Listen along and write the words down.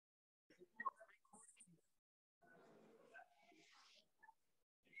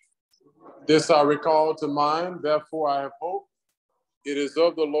This I recall to mind, therefore I have hope. It is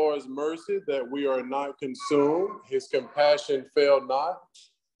of the Lord's mercy that we are not consumed. His compassion fail not.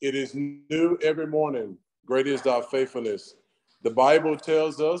 It is new every morning. Great is thy faithfulness. The Bible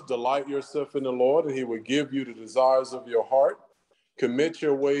tells us, delight yourself in the Lord, and he will give you the desires of your heart. Commit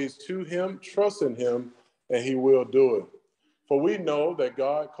your ways to him, trust in him, and he will do it. For we know that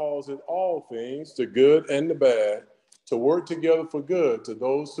God causes all things, the good and the bad, to work together for good to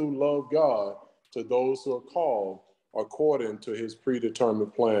those who love God, to those who are called according to his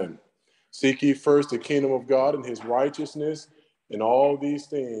predetermined plan. Seek ye first the kingdom of God and his righteousness, and all these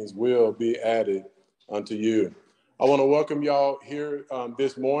things will be added unto you. I want to welcome y'all here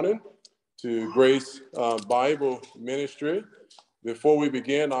this morning to Grace Bible Ministry. Before we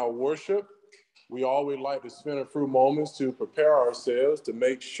begin our worship, we always like to spend a few moments to prepare ourselves to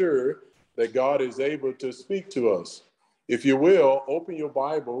make sure that God is able to speak to us. If you will, open your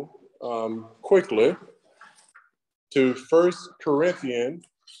Bible quickly to 1 Corinthians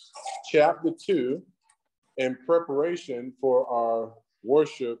chapter 2 in preparation for our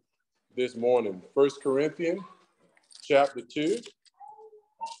worship this morning. 1 Corinthians chapter 2.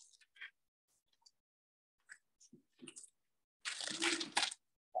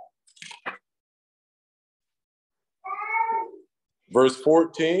 Verse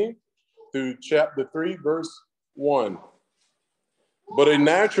 14 through chapter 3, verse 1. But a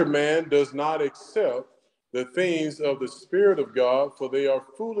natural man does not accept the things of the Spirit of God, for they are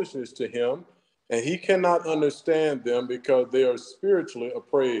foolishness to him, and he cannot understand them because they are spiritually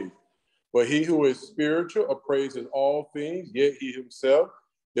appraised. But he who is spiritual appraises all things, yet he himself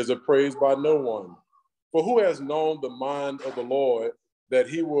is appraised by no one. For who has known the mind of the Lord that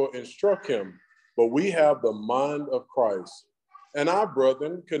he will instruct him? But we have the mind of Christ. And our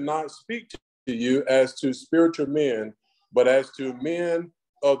brethren could not speak to you as to spiritual men, but as to men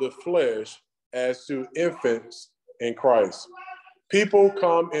of the flesh, as to infants in Christ. People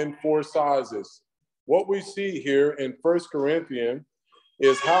come in four sizes. What we see here in 1 Corinthians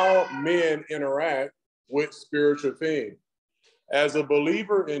is how men interact with spiritual things. As a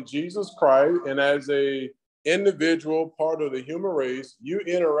believer in Jesus Christ and as an individual part of the human race, you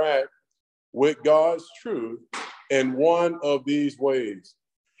interact with God's truth in one of these ways.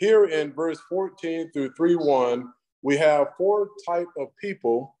 Here in verse 14 through 3:1, we have four types of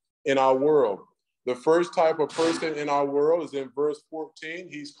people in our world. The first type of person in our world is in verse 14.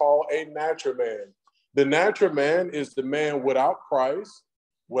 He's called a natural man. The natural man is the man without Christ,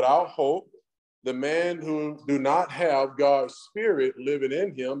 without hope, the man who do not have God's Spirit living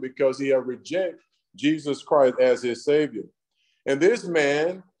in him because he has rejected Jesus Christ as his Savior. And this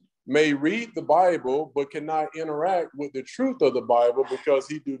man may read the Bible, but cannot interact with the truth of the Bible because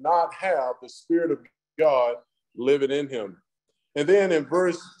he do not have the Spirit of God living in him. And then in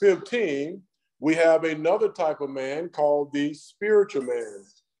verse 15, we have another type of man called the spiritual man.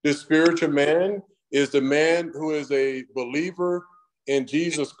 The spiritual man is the man who is a believer in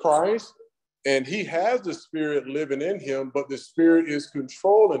Jesus Christ, and he has the Spirit living in him, but the Spirit is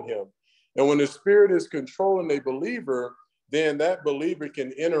controlling him. And when the Spirit is controlling a believer, then that believer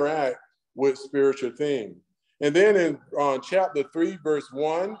can interact with spiritual things. And then in chapter 3, verse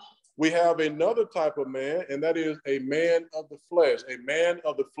 1, we have another type of man, and that is a man of the flesh. A man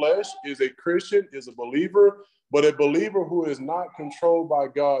of the flesh is a Christian, is a believer, but a believer who is not controlled by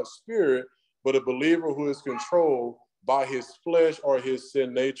God's Spirit, but a believer who is controlled by his flesh or his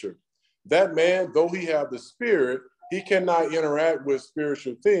sin nature. That man, though he have the Spirit, he cannot interact with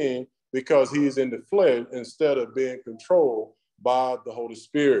spiritual things because he is in the flesh instead of being controlled by the Holy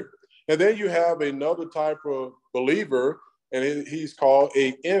Spirit. And then you have another type of believer, and he's called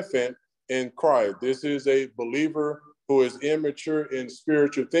an infant in Christ. This is a believer who is immature in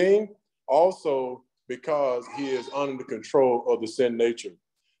spiritual things, also because he is under the control of the sin nature.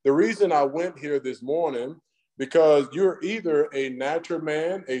 The reason I went here this morning, because you're either a natural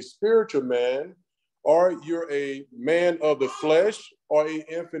man, a spiritual man, or you're a man of the flesh or an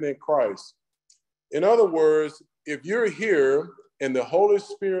infant in Christ. In other words, if you're here and the Holy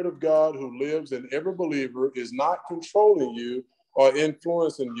Spirit of God who lives in every believer is not controlling you or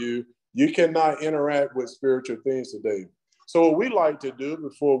influencing you, you cannot interact with spiritual things today. So what we like to do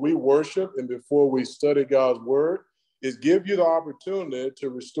before we worship and before we study God's word is give you the opportunity to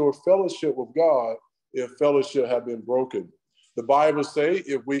restore fellowship with God if fellowship have been broken. The Bible says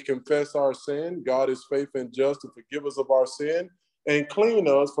if we confess our sin, God is faithful and just to forgive us of our sin and clean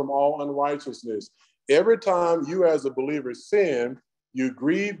us from all unrighteousness. Every time you as a believer sin, you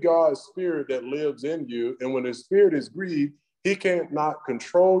grieve God's Spirit that lives in you. And when the Spirit is grieved, he cannot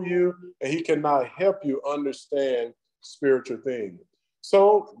control you and he cannot help you understand spiritual things.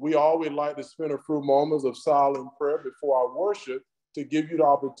 So we always like to spend a few moments of silent prayer before our worship to give you the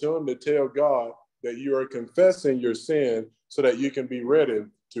opportunity to tell God that you are confessing your sin so that you can be ready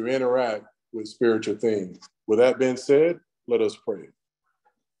to interact with spiritual things. With that being said, let us pray.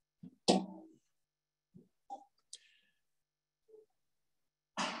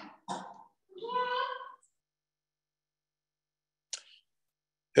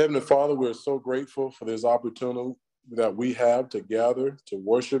 Heavenly Father, we're so grateful for this opportunity that we have to gather, to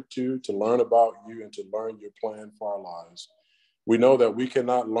worship you, to learn about you, and to learn your plan for our lives. We know that we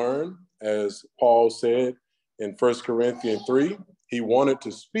cannot learn, as Paul said in 1 Corinthians 3, he wanted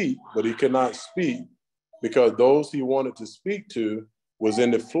to speak, but he could not speak because those he wanted to speak to was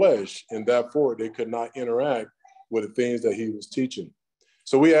in the flesh, and therefore they could not interact with the things that he was teaching.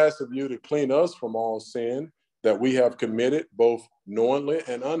 So we ask of you to clean us from all sin that we have committed, both knowingly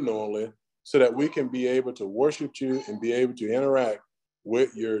and unknowingly, so that we can be able to worship you and be able to interact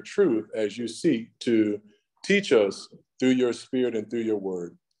with your truth as you seek to teach us through your spirit and through your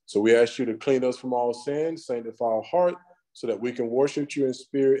word. So we ask you to clean us from all sin, sanctify our heart, so that we can worship you in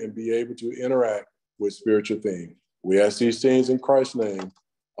spirit and be able to interact with spiritual things. We ask these things in Christ's name.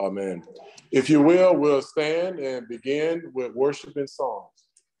 Amen. If you will, we'll stand and begin with worship and songs.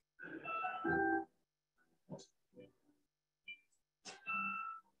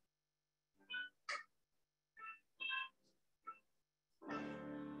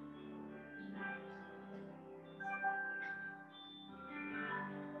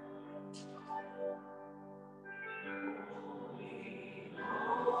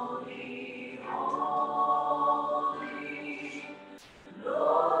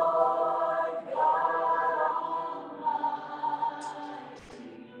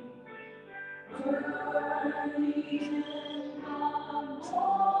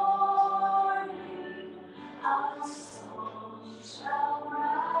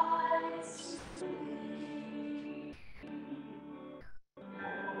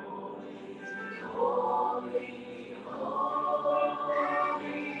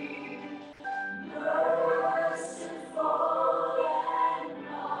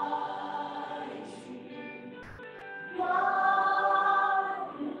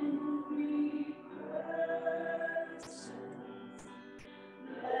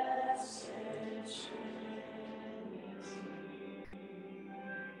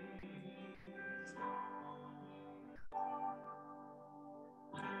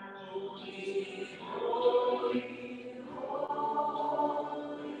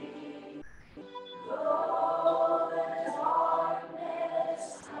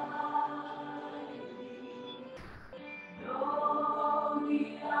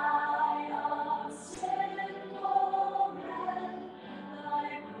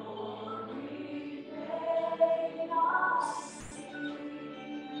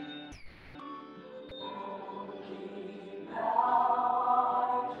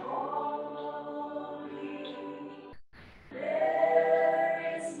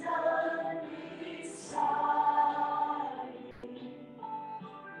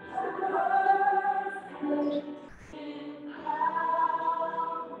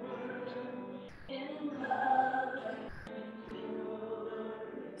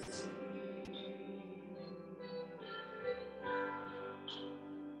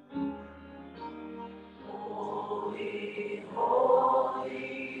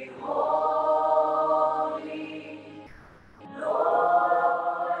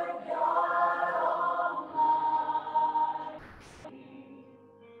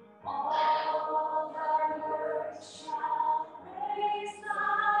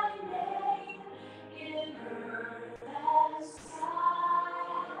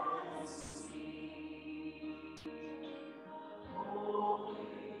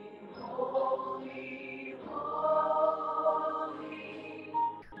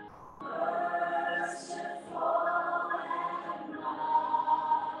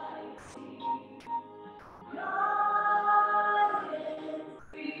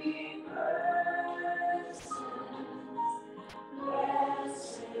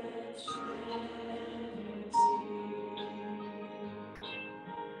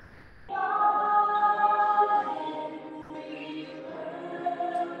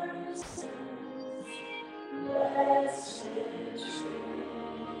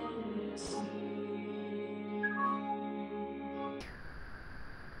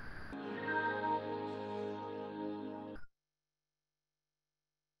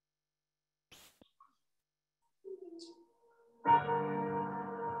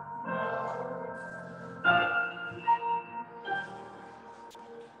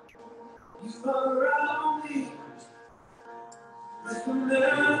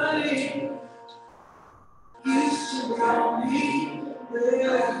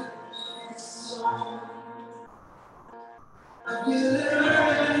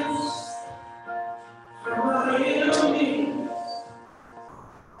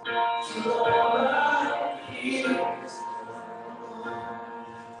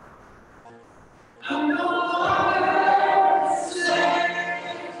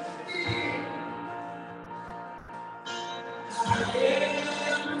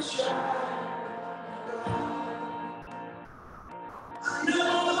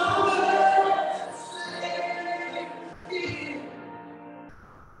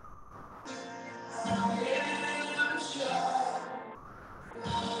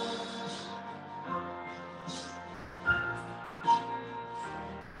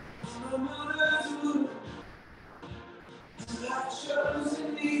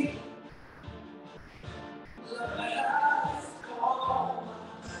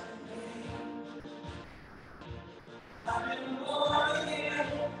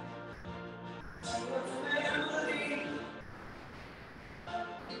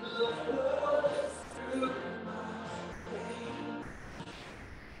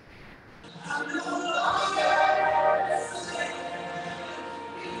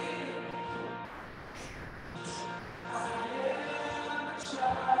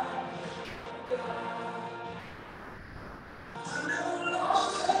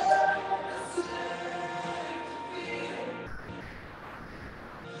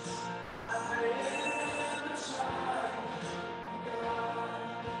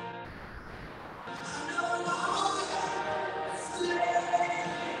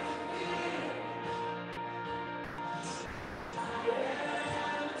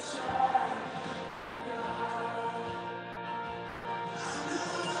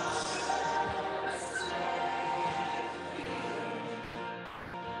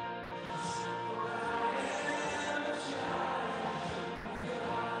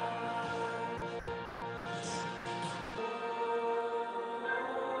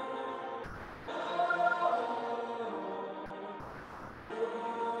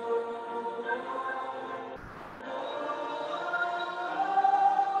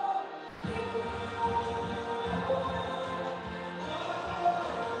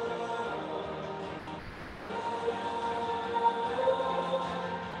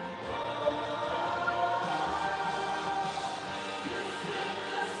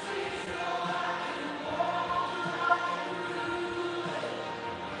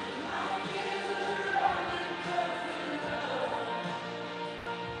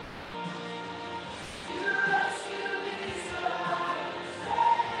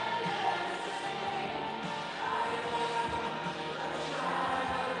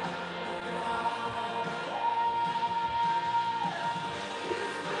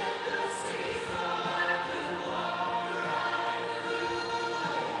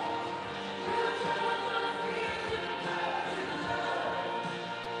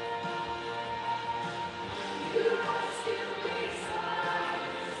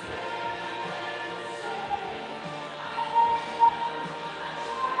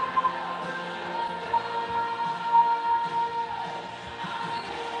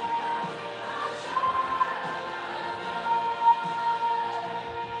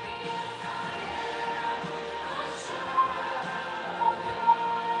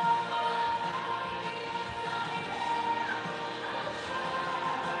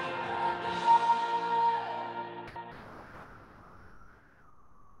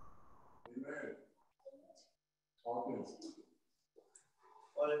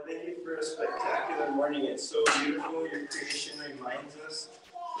 Well, thank you for a spectacular morning. It's so beautiful. Your creation reminds us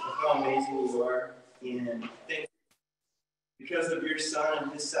of how amazing you are. And thank you. Because of your Son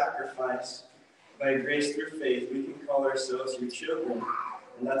and his sacrifice, by grace through faith, we can call ourselves your children.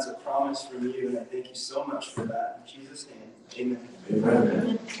 And that's a promise from you. And I thank you so much for that. In Jesus' name, amen.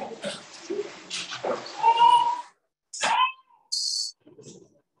 Amen.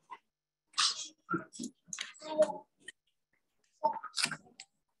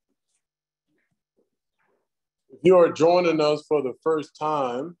 If you are joining us for the first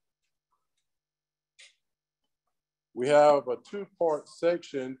time, we have a two-part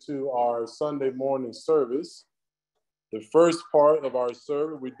section to our Sunday morning service. The first part of our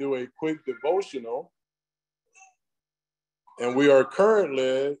service, we do a quick devotional. And we are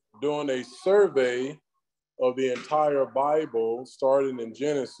currently doing a survey of the entire Bible, starting in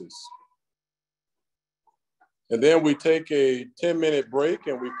Genesis. And then we take a 10-minute break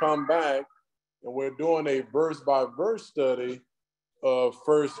and we come back and we're doing a verse-by-verse study of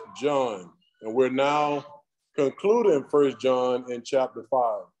 1 John. And we're now concluding 1 John in chapter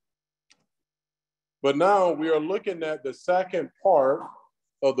 5. But now we are looking at the second part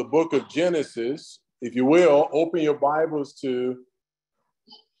of the book of Genesis. If you will, open your Bibles to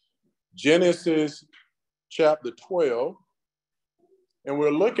Genesis chapter 12. And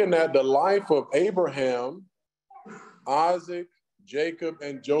we're looking at the life of Abraham, Isaac, Jacob,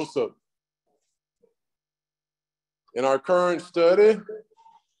 and Joseph. In our current study,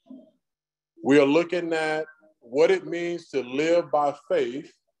 we are looking at what it means to live by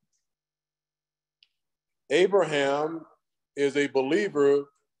faith. Abraham is a believer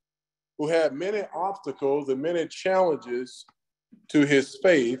who had many obstacles and many challenges to his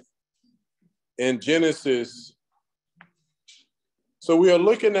faith in Genesis. So we are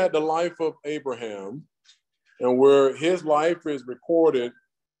looking at the life of Abraham, and where his life is recorded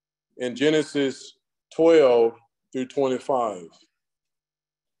in Genesis 12 through 25.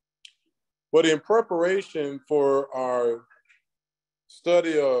 But in preparation for our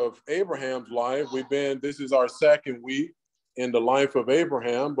study of Abraham's life, this is our second week in the life of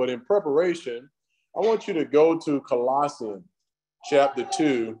Abraham, but in preparation, I want you to go to Colossians chapter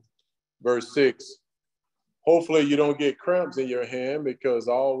 2, verse 6. Hopefully you don't get cramps in your hand, because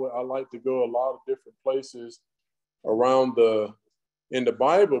I like to go a lot of different places around in the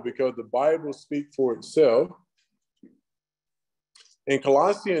Bible, because the Bible speaks for itself. In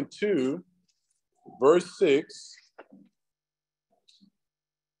Colossians 2, verse 6,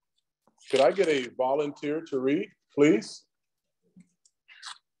 could I get a volunteer to read, please?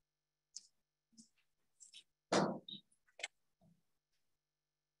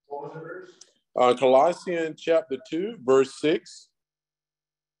 What was the verse? Colossians chapter 2, verse 6.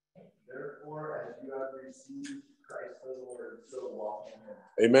 Therefore, as you have received Christ the Lord, so walk in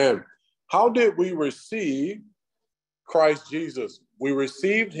him. Amen. How did we receive Christ Jesus? We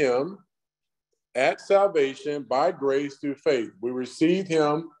received him at salvation by grace through faith. We received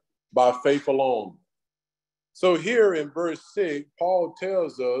him by faith alone. So here in verse 6, Paul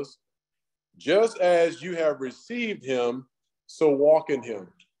tells us, just as you have received him, so walk in him.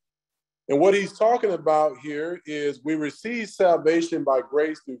 And what he's talking about here is we receive salvation by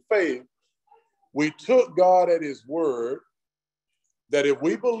grace through faith. We took God at his word that if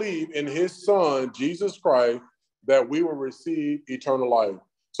we believe in his son, Jesus Christ, that we will receive eternal life.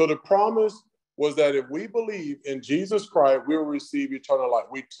 So the promise was that if we believe in Jesus Christ, we will receive eternal life.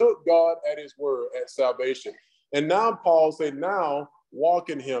 We took God at his word at salvation. And now Paul said, now walk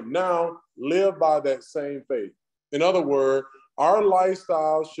in him. Now live by that same faith. In other words, our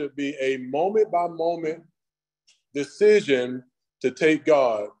lifestyle should be a moment by moment decision to take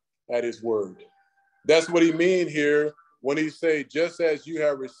God at his word. That's what he means here when he say, just as you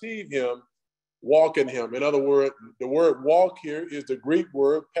have received him, walk in him. In other words, the word walk here is the Greek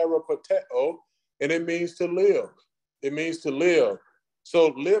word peripateo, and it means to live. It means to live. So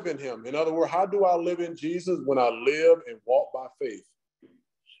live in him. In other words, how do I live in Jesus? When I live and walk by faith.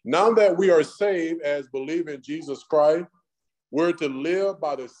 Now that we are saved as believers in Jesus Christ, we're to live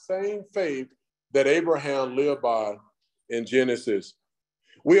by the same faith that Abraham lived by in Genesis.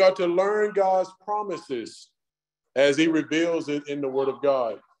 We are to learn God's promises as he reveals it in the word of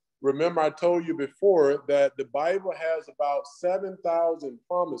God. Remember, I told you before that the Bible has about 7,000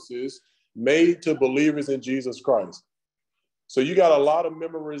 promises made to believers in Jesus Christ. So you got a lot of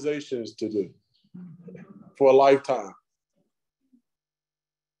memorizations to do for a lifetime.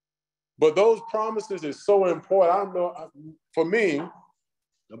 But those promises is so important. I know for me,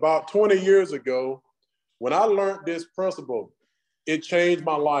 about 20 years ago, when I learned this principle, it changed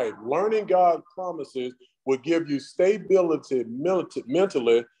my life. Learning God's promises will give you stability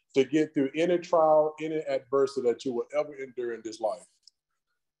mentally to get through any trial, any adversity that you will ever endure in this life.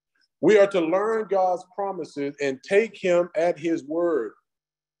 We are to learn God's promises and take him at his word.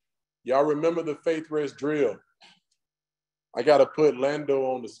 Y'all remember the faith rest drill? I got to put Lando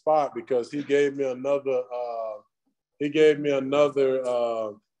on the spot because he gave me another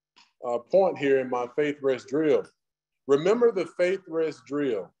point here in my faith rest drill. Remember the faith rest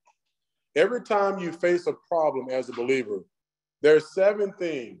drill. Every time you face a problem as a believer, there are 7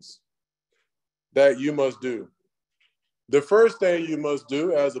 things that you must do. The first thing you must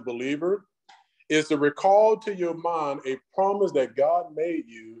do as a believer is to recall to your mind a promise that God made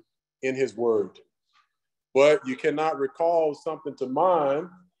you in his word. But you cannot recall something to mind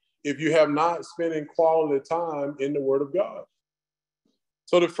if you have not spent quality time in the word of God.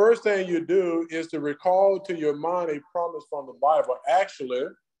 So the first thing you do is to recall to your mind a promise from the Bible. Actually,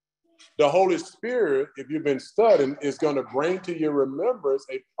 the Holy Spirit, if you've been studying, is going to bring to your remembrance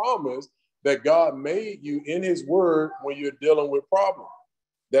a promise that God made you in his word when you're dealing with problems.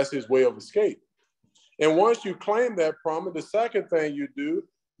 That's his way of escape. And once you claim that promise, the second thing you do,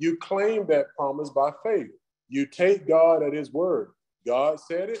 you claim that promise by faith. You take God at his word. God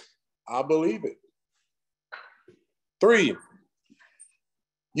said it, I believe it. 3,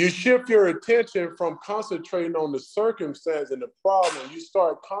 you shift your attention from concentrating on the circumstance and the problem. You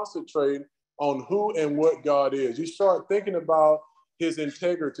start concentrating on who and what God is. You start thinking about his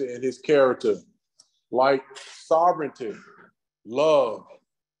integrity and his character, like sovereignty, love.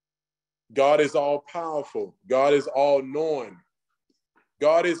 God is all powerful. God is all knowing.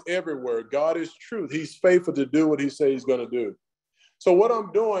 God is everywhere. God is truth. He's faithful to do what he says he's going to do. So what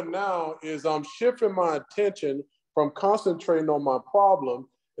I'm doing now is I'm shifting my attention from concentrating on my problem,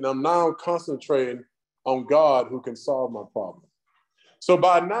 and I'm now concentrating on God who can solve my problem. So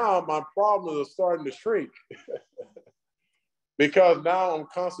by now, my problems are starting to shrink because now I'm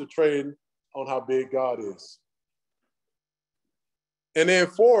concentrating on how big God is. And then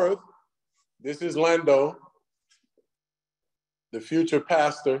 4th, this is Lando, the future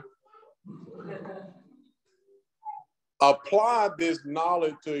pastor. Apply this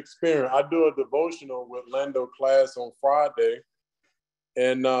knowledge to experience. I do a devotional with Lando class on Friday,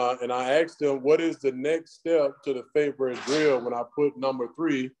 and I asked him, what is the next step to the favorite drill when I put number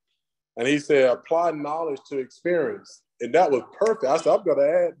 3? And he said, apply knowledge to experience. And that was perfect. I said, I'm going to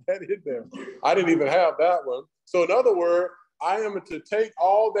add that in there. I didn't even have that one. So in other words, I am to take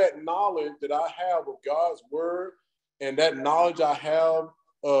all that knowledge that I have of God's word and that knowledge I have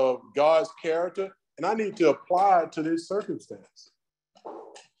of God's character, and I need to apply it to this circumstance.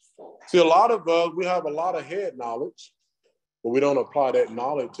 See, a lot of us, we have a lot of head knowledge, but we don't apply that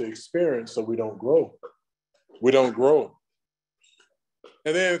knowledge to experience, so we don't grow. We don't grow.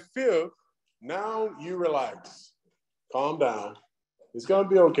 And then 5th, now you relax. Calm down. It's going to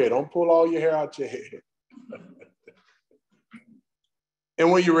be okay. Don't pull all your hair out your head.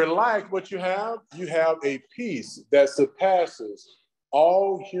 And when you relax, what you have a peace that surpasses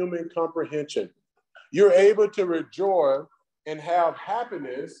all human comprehension. You're able to rejoice and have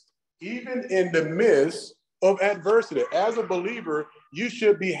happiness even in the midst of adversity. As a believer, you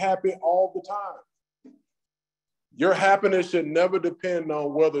should be happy all the time. Your happiness should never depend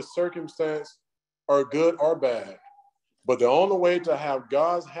on whether circumstances are good or bad. But the only way to have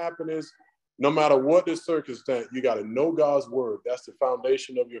God's happiness, no matter what the circumstance, you got to know God's word. That's the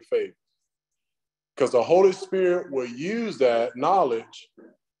foundation of your faith. Because the Holy Spirit will use that knowledge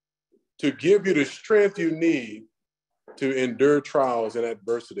to give you the strength you need to endure trials and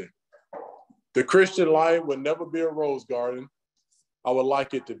adversity. The Christian life will never be a rose garden. I would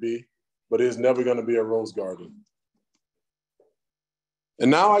like it to be, but it's never going to be a rose garden. And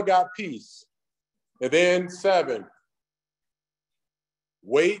now I got peace. And then 7,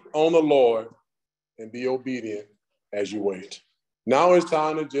 wait on the Lord and be obedient as you wait. Now it's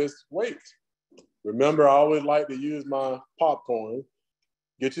time to just wait. Remember, I always like to use my popcorn.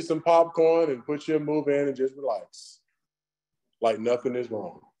 Get you some popcorn and put your move in and just relax. Like nothing is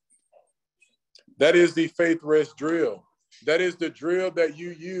wrong. That is the faith rest drill. That is the drill that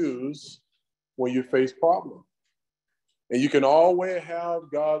you use when you face problems. And you can always have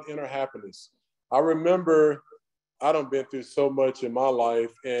God's inner happiness. I remember I done been through so much in my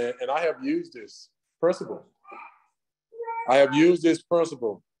life, and I have used this principle. I have used this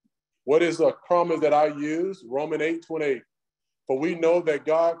principle. What is a promise that I use? Romans 8:28. For we know that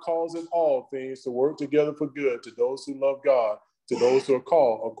God causes all things to work together for good to those who love God, to those who are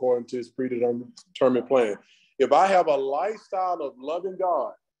called according to his predetermined plan. If I have a lifestyle of loving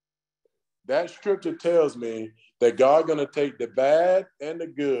God, that scripture tells me that God's going to take the bad and the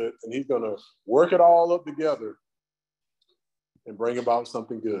good, and he's going to work it all up together and bring about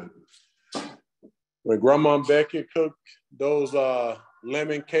something good. When Grandma Becky cooked those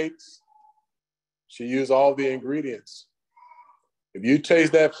lemon cakes, she used all the ingredients. If you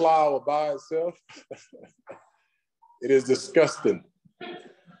taste that flour by itself, it is disgusting.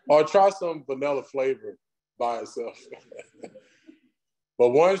 Or try some vanilla flavor by itself.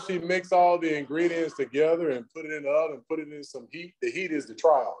 But once she mixed all the ingredients together and put it in the oven, put it in some heat, the heat is the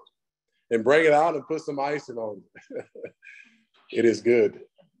trial. And bring it out and put some icing on it. It is good.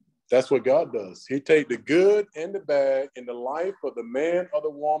 That's what God does. He takes the good and the bad in the life of the man or the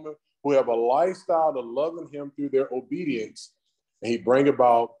woman who have a lifestyle of loving him through their obedience. And he bring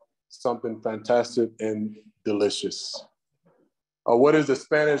about something fantastic and delicious. What is the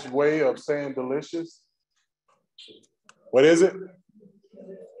Spanish way of saying delicious? What is it?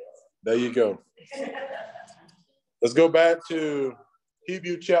 There you go. Let's go back to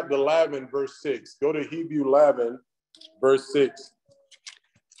Hebrews chapter 11, verse 6. Go to Hebrews 11, verse 6.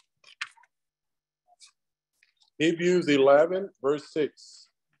 Hebrews 11, verse 6.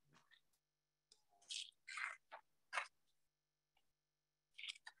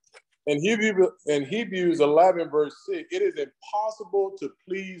 In Hebrews 11, verse 6, it is impossible to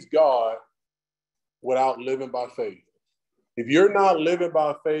please God without living by faith. If you're not living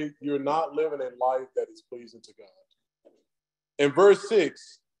by faith, you're not living a life that is pleasing to God. In verse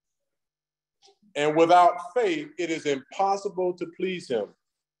 6, and without faith, it is impossible to please him.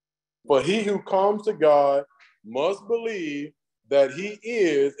 For he who comes to God must believe that he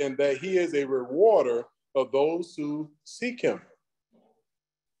is, and that he is a rewarder of those who seek him.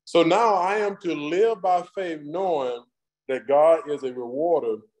 So now I am to live by faith, knowing that God is a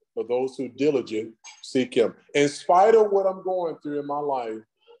rewarder for those who diligently seek him. In spite of what I'm going through in my life,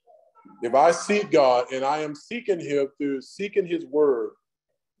 if I seek God, and I am seeking him through seeking his word,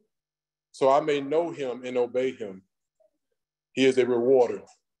 so I may know him and obey him, he is a rewarder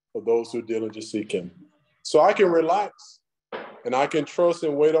for those who diligently seek him. So I can relax and I can trust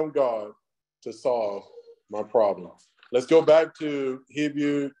and wait on God to solve my problem. Let's go back to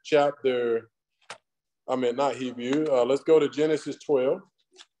Hebrew chapter, not Hebrew. Let's go to Genesis 12.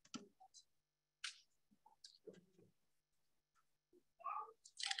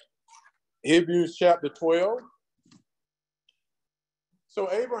 Hebrews chapter 12. So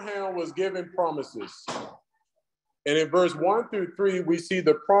Abraham was given promises. And in verse 1 through 3, we see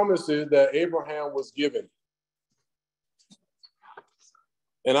the promises that Abraham was given.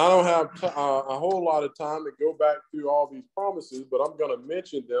 And I don't have a whole lot of time to go back through all these promises, but I'm going to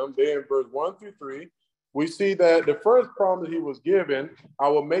mention them. There in verse 1 through 3, we see that the first promise he was given, I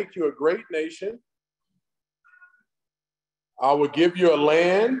will make you a great nation. I will give you a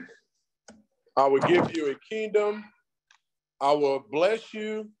land. I will give you a kingdom. I will bless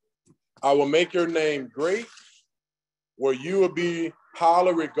you. I will make your name great, where you will be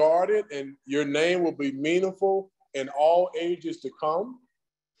highly regarded, and your name will be meaningful in all ages to come.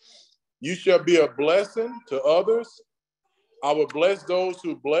 You shall be a blessing to others. I will bless those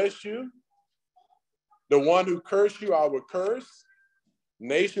who bless you. The one who curse you, I will curse.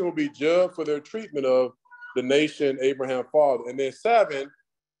 Nation will be judged for their treatment of the nation Abraham fathered. And then 7,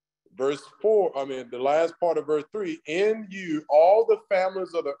 verse 4, the last part of verse 3, in you all the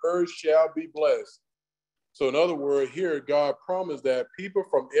families of the earth shall be blessed. So in other words, here God promised that people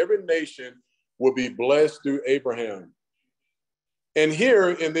from every nation will be blessed through Abraham. And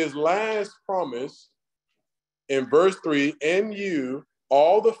here in this last promise, in verse 3, in you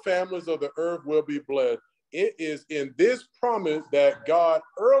all the families of the earth will be blessed. It is in this promise that God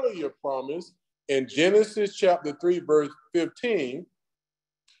earlier promised in Genesis chapter 3, verse 15,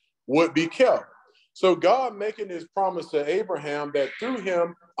 would be kept. So God making this promise to Abraham that through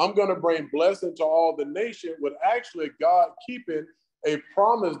him, I'm going to bring blessing to all the nation, with actually God keeping a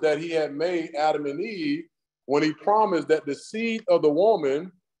promise that he had made Adam and Eve when he promised that the seed of the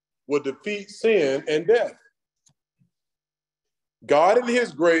woman would defeat sin and death. God in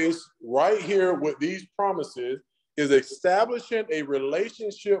his grace, right here with these promises, is establishing a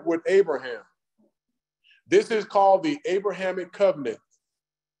relationship with Abraham. This is called the Abrahamic covenant.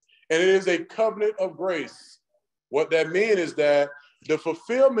 And it is a covenant of grace. What that means is that the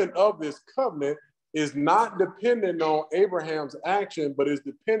fulfillment of this covenant is not dependent on Abraham's action, but is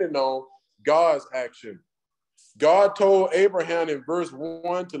dependent on God's action. God told Abraham in verse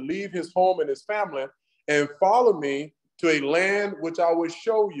 1 to leave his home and his family and follow me to a land which I will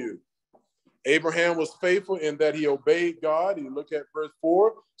show you. Abraham was faithful in that he obeyed God. You look at verse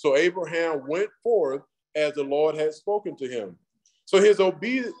 4. So Abraham went forth as the Lord had spoken to him. So his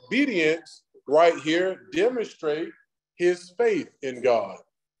obedience right here demonstrates his faith in God.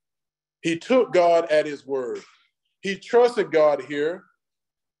 He took God at his word. He trusted God here,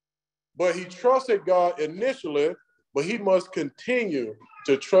 but he trusted God initially, but he must continue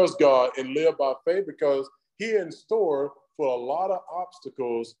to trust God and live by faith, because he in store for a lot of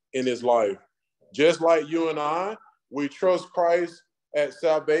obstacles in his life. Just like you and I, we trust Christ at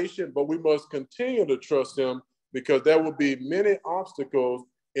salvation, but we must continue to trust him because there will be many obstacles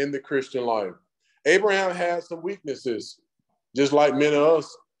in the Christian life. Abraham had some weaknesses, just like many of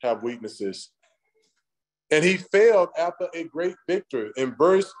us have weaknesses. And he failed after a great victory. In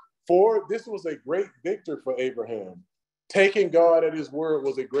verse 4, this was a great victory for Abraham. Taking God at his word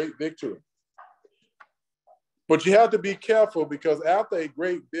was a great victory. But you have to be careful, because after a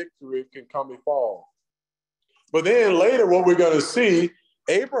great victory can come a fall. But then later, what we're going to see,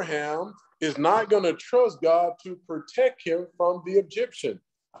 Abraham is not going to trust God to protect him from the Egyptian.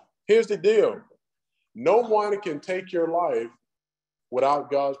 Here's the deal. No one can take your life without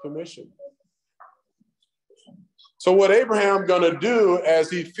God's permission. So what Abraham going to do,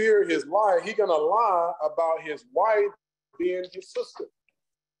 as he feared his life, he's going to lie about his wife being his sister.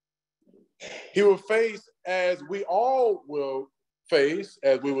 He will face, as we all will face,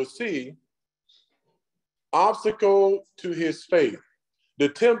 as we will see, obstacle to his faith, the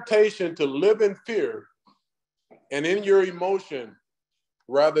temptation to live in fear and in your emotion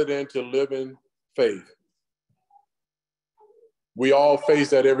rather than to live in faith. We all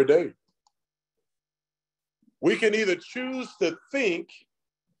face that every day. We can either choose to think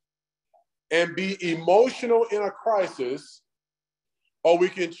and be emotional in a crisis, or we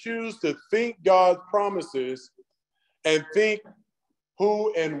can choose to think God's promises and think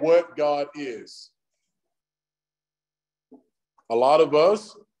who and what God is. A lot of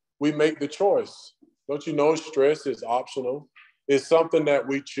us, we make the choice. Don't you know stress is optional? It's something that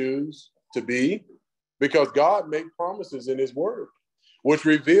we choose to be because God made promises in his word, which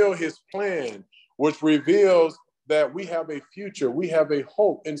reveal his plan, which reveals that we have a future, we have a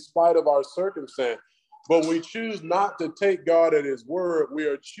hope in spite of our circumstance. But we choose not to take God at his word. We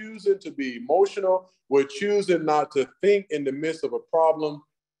are choosing to be emotional. We're choosing not to think in the midst of a problem.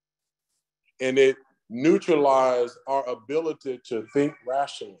 And it neutralizes our ability to think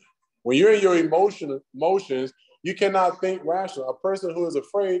rationally. When you're in your emotions, you cannot think rationally. A person who is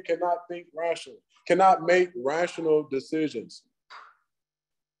afraid cannot think rationally, cannot make rational decisions.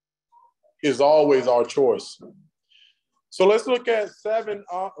 Is always our choice. So let's look at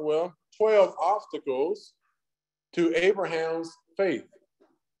 12 obstacles to Abraham's faith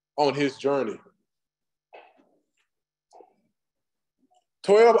on his journey.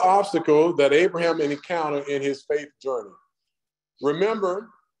 12 obstacles that Abraham encountered in his faith journey. Remember,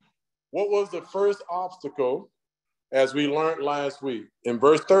 what was the first obstacle as we learned last week? In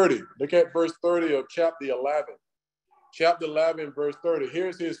verse 30, look at verse 30 of chapter 11. Chapter 11, verse 30.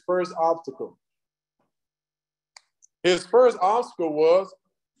 Here's his first obstacle. His first obstacle was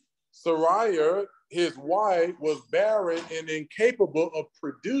Sarai, his wife, was barren and incapable of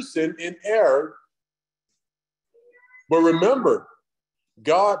producing an heir. But remember,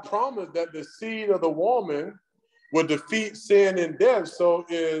 God promised that the seed of the woman would defeat sin and death. So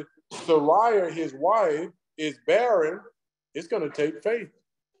if Sarai, his wife, is barren, it's going to take faith.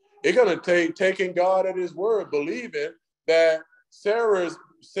 It's going to take taking God at his word, believing that Sarai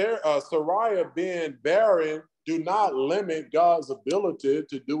being barren do not limit God's ability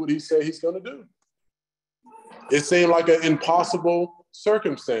to do what he said he's going to do. It seemed like an impossible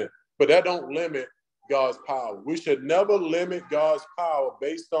circumstance, but that don't limit God's power. We should never limit God's power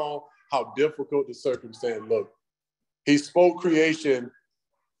based on how difficult the circumstance looked. He spoke creation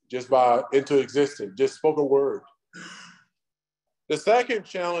into existence, just spoke a word. The second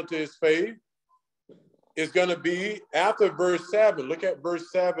challenge to his faith is going to be after verse 7. Look at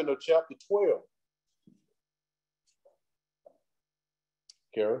verse 7 of chapter 12.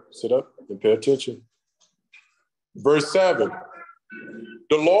 Kara, sit up and pay attention. Verse 7.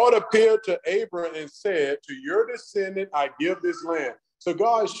 The Lord appeared to Abraham and said, to your descendant, I give this land. So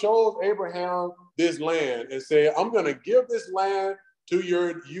God shows Abraham this land and said, I'm going to give this land to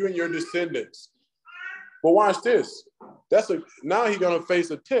you and your descendants. But watch this. Now he's going to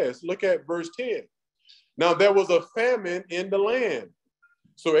face a test. Look at verse 10. Now there was a famine in the land.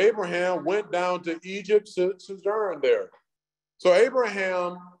 So Abraham went down to Egypt to sojourn there. So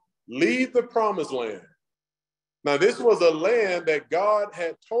Abraham leaves the promised land. Now this was a land that God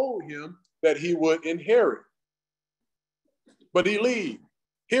had told him that he would inherit. But he leaves.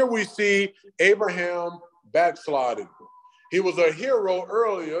 Here we see Abraham backsliding. He was a hero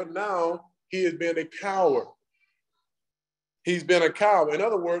earlier. Now he has been a coward. He's been a coward. In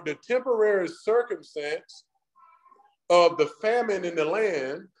other words, the temporary circumstance of the famine in the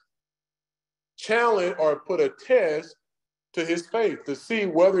land challenge or put a test to his faith to see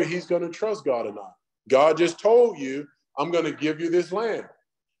whether he's going to trust God or not. God just told you, I'm going to give you this land.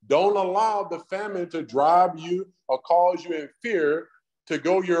 Don't allow the famine to drive you or cause you in fear to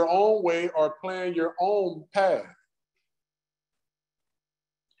go your own way or plan your own path.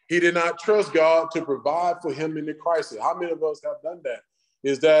 He did not trust God to provide for him in the crisis. How many of us have done that?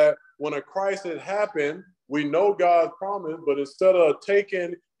 Is that when a crisis happened, we know God's promise, but instead of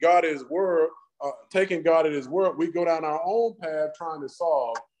taking God at his word, we go down our own path trying to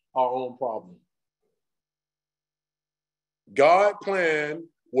solve our own problem. God's plan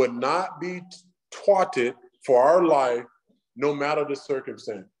would not be thwarted for our life, no matter the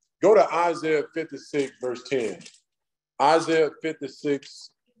circumstance. Go to Isaiah 56, verse 10. Isaiah 56,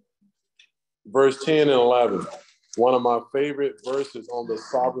 verse 10 and 11. One of my favorite verses on the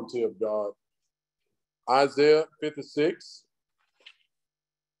sovereignty of God. Isaiah 56,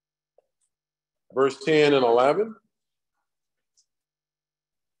 verse 10 and 11.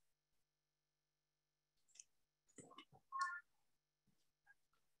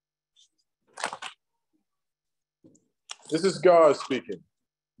 This is God speaking.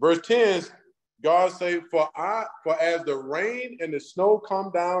 Verse 10, God say, for as the rain and the snow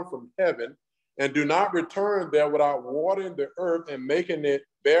come down from heaven and do not return there without watering the earth and making it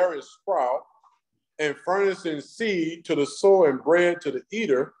bear and sprout, and furnishing seed to the sower and bread to the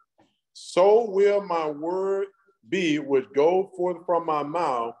eater, so will my word be which go forth from my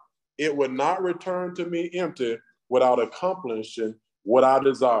mouth. It will not return to me empty, without accomplishing what I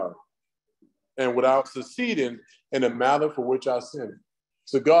desire, and without succeeding in the matter for which I sent it.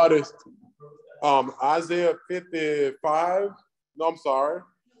 So God is Isaiah 55. No, I'm sorry.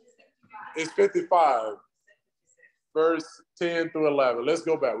 It's 55, verse 10 through 11. Let's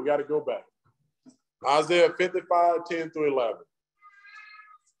go back. We got to go back. Isaiah 55, 10 through 11.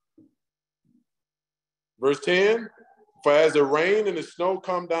 Verse 10, for as the rain and the snow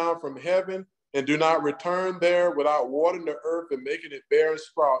come down from heaven and do not return there without watering the earth and making it bear and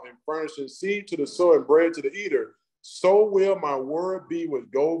sprout and furnishing seed to the sower and bread to the eater, so will my word be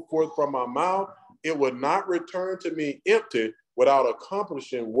which go forth from my mouth. It will not return to me empty, without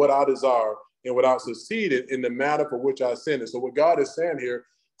accomplishing what I desire and without succeeding in the matter for which I sent it. So what God is saying here,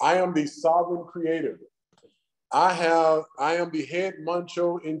 I am the sovereign creator. I am the head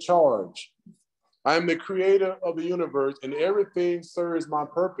honcho in charge. I am the creator of the universe, and everything serves my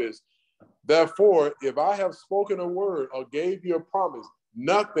purpose. Therefore, if I have spoken a word or gave you a promise,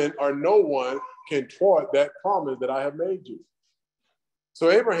 nothing or no one can thwart that promise that I have made you.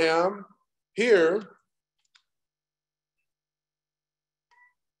 So Abraham here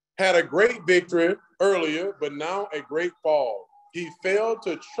had a great victory earlier, but now a great fall. He failed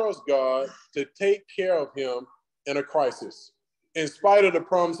to trust God to take care of him in a crisis, in spite of the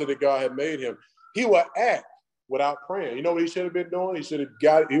promise that God had made him. He would act without praying. You know what he should have been doing? He should have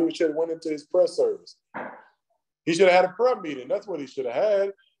went into his prayer service. He should have had a prayer meeting. That's what he should have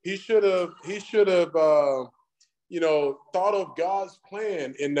had. He should have thought of God's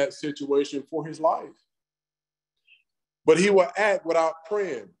plan in that situation for his life. But he would act without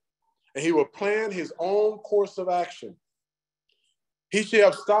praying, and he would plan his own course of action. He should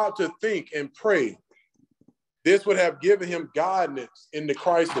have stopped to think and pray. This would have given him guidance in the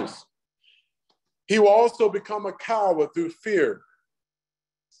crisis. He will also become a coward through fear.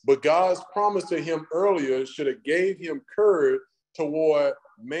 But God's promise to him earlier should have gave him courage toward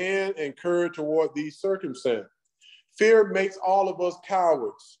man and courage toward these circumstances. Fear makes all of us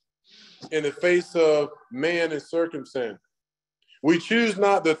cowards in the face of man and circumstance. We choose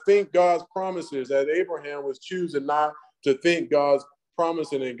not to think God's promises, as Abraham was choosing not to think God's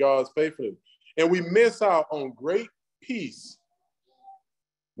promising and God's faithfulness. And we miss out on great peace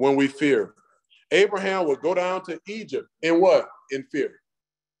when we fear. Abraham would go down to Egypt in what? In fear.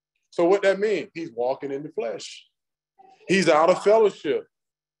 So what that means? He's walking in the flesh. He's out of fellowship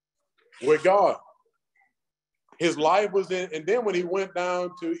with God. His life was in, and then when he went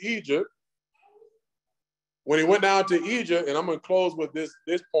down to Egypt, and I'm going to close with this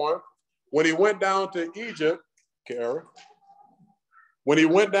point. When he went down to Egypt, Kara, when he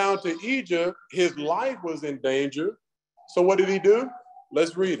went down to Egypt, his life was in danger. So what did he do?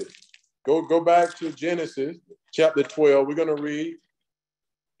 Let's read it. Go back to Genesis chapter 12. We're going to read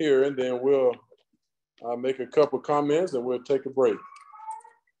here, and then we'll make a couple comments, and we'll take a break.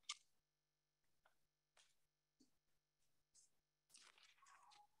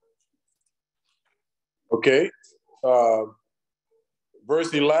 Okay.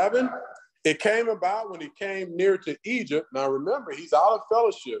 Verse 11. It came about when he came near to Egypt. Now remember, he's out of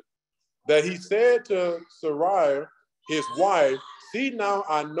fellowship, that he said to Sarai, his wife, see now,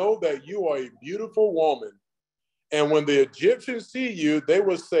 I know that you are a beautiful woman. And when the Egyptians see you, they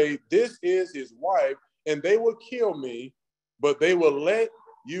will say, this is his wife, and they will kill me, but they will let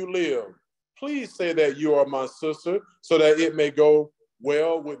you live. Please say that you are my sister, so that it may go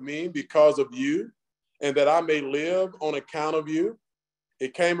well with me because of you, and that I may live on account of you.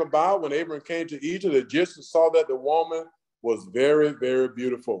 It came about when Abraham came to Egypt, the Egyptians saw that the woman was very, very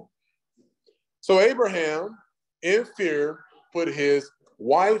beautiful. So Abraham, in fear, put his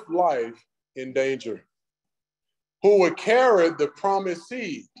wife's life in danger, who would carry the promised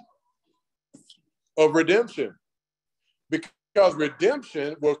seed of redemption, because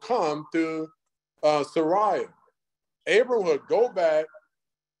redemption will come through Sarai. Abraham would go back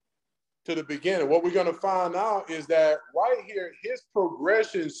to the beginning. What we're going to find out is that right here, his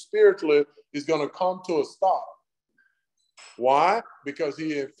progression spiritually is going to come to a stop. Why? Because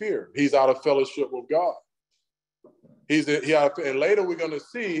he's in fear. He's out of fellowship with God. And later we're going to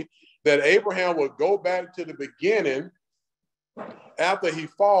see that Abraham will go back to the beginning after he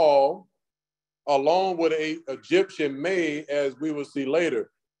fall, along with an Egyptian maid, as we will see later.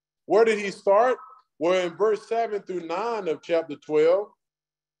 Where did he start? Well, in verse 7 through 9 of chapter 12,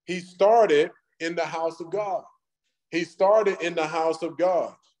 he started in the house of God. He started in the house of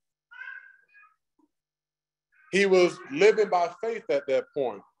God. He was living by faith at that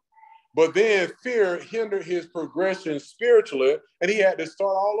point. But then fear hindered his progression spiritually, and he had to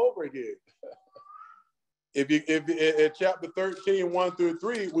start all over again. If in chapter 13, 1 through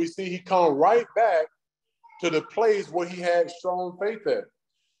 3, we see he come right back to the place where he had strong faith at.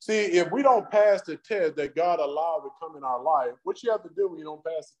 See, if we don't pass the test that God allowed to come in our life, what you have to do when you don't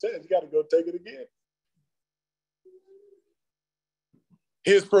pass the test, you got to go take it again.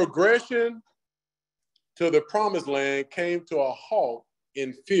 His progression to the promised land came to a halt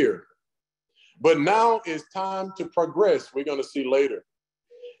in fear. But now it's time to progress. We're going to see later.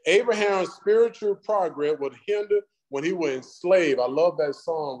 Abraham's spiritual progress was hindered when he was enslaved. I love that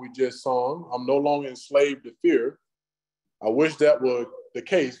song we just sung. I'm no longer enslaved to fear. I wish that were the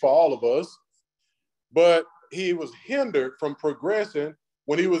case for all of us. But he was hindered from progressing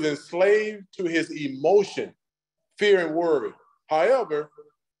when he was enslaved to his emotion, fear and worry. However,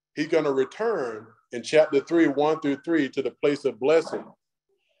 he's going to return in chapter 3, 1 through 3 to the place of blessing.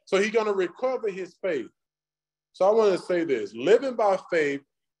 So he's going to recover his faith. So I want to say this. Living by faith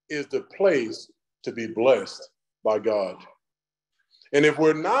is the place to be blessed by God. And if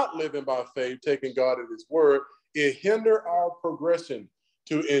we're not living by faith, taking God at his word, it hinders our progression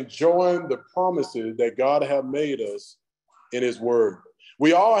to enjoying the promises that God has made us in his word.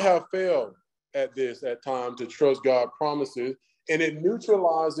 We all have failed at this at times to trust God's promises, and it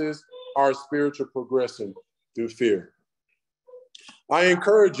neutralizes our spiritual progression through fear. I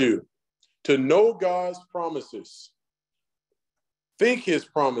encourage you to know God's promises, think his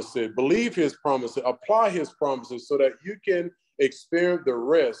promises, believe his promises, apply his promises so that you can experience the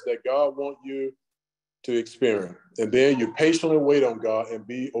rest that God wants you to experience. And then you patiently wait on God and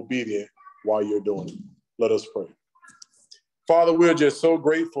be obedient while you're doing it. Let us pray. Father, we're just so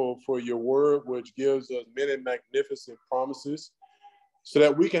grateful for your word, which gives us many magnificent promises so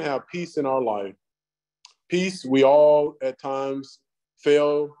that we can have peace in our life. Peace we all at times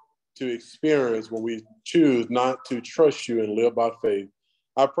fail to experience when we choose not to trust you and live by faith.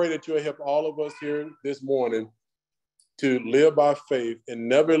 I pray that you'll help all of us here this morning to live by faith and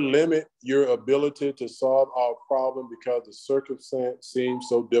never limit your ability to solve our problem because the circumstance seems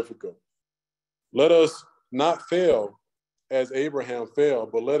so difficult. Let us not fail as Abraham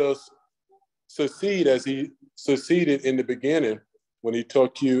failed, but let us succeed as he succeeded in the beginning when he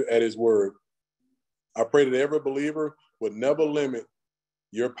took you at his word. I pray that every believer would never limit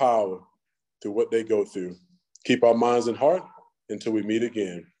your power to what they go through. Keep our minds and heart until we meet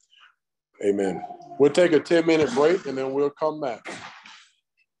again. Amen. We'll take a 10-minute break and then we'll come back.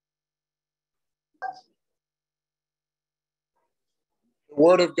 The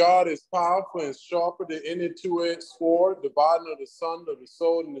word of God is powerful and sharper than any two-edged sword, dividing of the asunder of the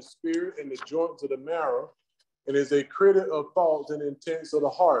soul and the spirit and the joints of the marrow, and is a critic of thoughts and intents of the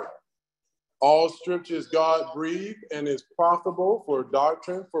heart. All scripture is God-breathed and is profitable for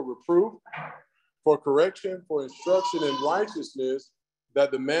doctrine, for reproof, for correction, for instruction in righteousness,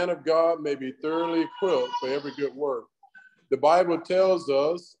 that the man of God may be thoroughly equipped for every good work. The Bible tells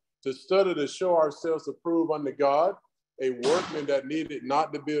us to study to show ourselves approved unto God, a workman that needed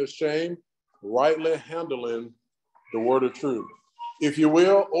not to be ashamed, rightly handling the word of truth. If you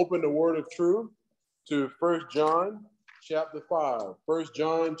will, open the word of truth to 1 John chapter 5. 1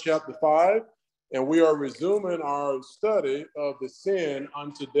 John chapter 5, and we are resuming our study of the sin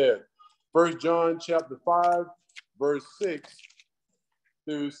unto death. 1 John chapter 5, verse 6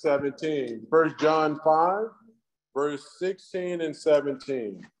 through 17. 1 John 5, verse 16 and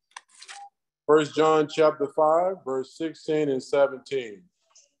 17. 1 John chapter 5, verse 16 and 17.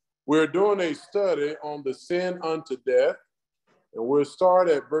 We're doing a study on the sin unto death, and we'll start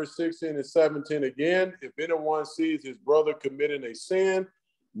at verse 16 and 17 again. If anyone sees his brother committing a sin,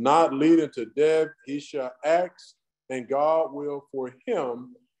 not leading to death, he shall act, and God will for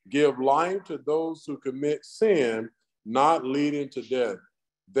him give life to those who commit sin, not leading to death.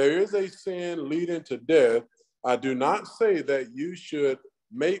 There is a sin leading to death. I do not say that you should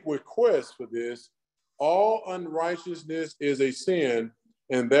make requests for this. All unrighteousness is a sin,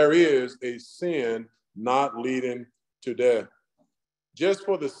 and there is a sin not leading to death. Just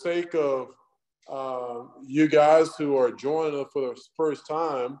for the sake of you guys who are joining us for the first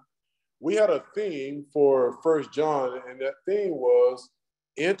time, we had a theme for 1 John, and that theme was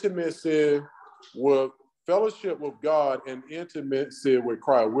intimacy with fellowship with God and intimacy with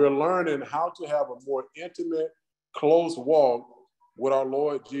Christ. We're learning how to have a more intimate, close walk with our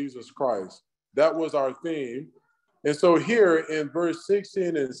Lord Jesus Christ. That was our theme. And so here in verse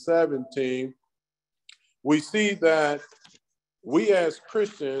 16 and 17, we see that we as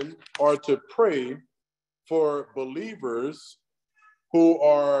Christians are to pray for believers who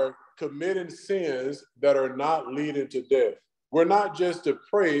are committing sins that are not leading to death. We're not just to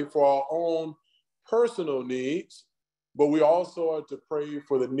pray for our own personal needs, but we also are to pray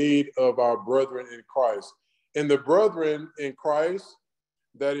for the need of our brethren in Christ. And the brethren in Christ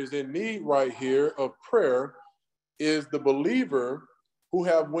that is in need right here of prayer is the believer who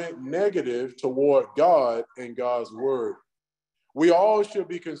have went negative toward God and God's word. We all should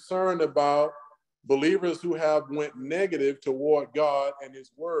be concerned about believers who have went negative toward God and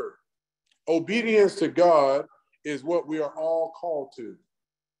his word. Obedience to God is what we are all called to.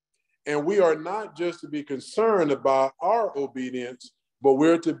 And we are not just to be concerned about our obedience, but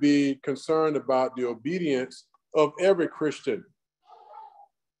we're to be concerned about the obedience of every Christian.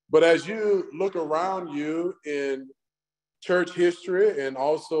 But as you look around you in church history and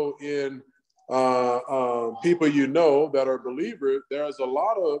also in people you know that are believers, there are a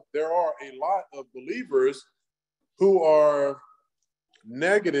lot of believers who are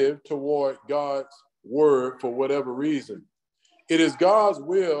negative toward God's word for whatever reason. It is God's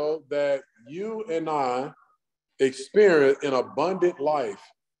will that you and I experience an abundant life.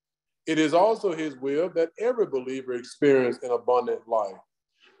 It is also his will that every believer experience an abundant life.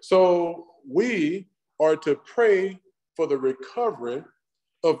 So we are to pray for the recovery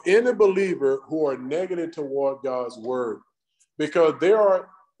of any believer who are negative toward God's word, because they are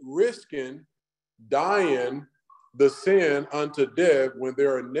risking dying the sin unto death when they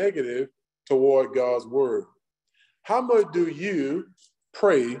are negative toward God's word. How much do you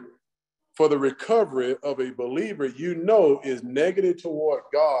pray for the recovery of a believer you know is negative toward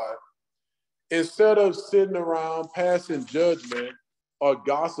God, instead of sitting around passing judgment or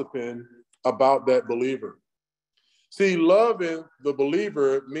gossiping about that believer? See, loving the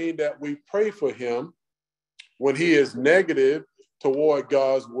believer means that we pray for him when he is negative toward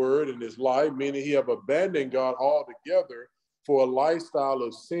God's word in his life, meaning he have abandoned God altogether for a lifestyle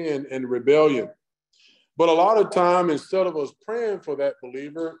of sin and rebellion. But a lot of time, instead of us praying for that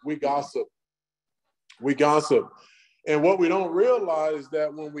believer, we gossip. We gossip. And what we don't realize is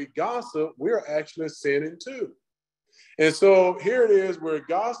that when we gossip, we're actually sinning too. And so here it is, we're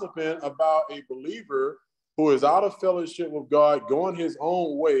gossiping about a believer who is out of fellowship with God, going his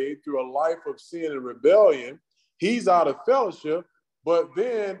own way through a life of sin and rebellion. He's out of fellowship, but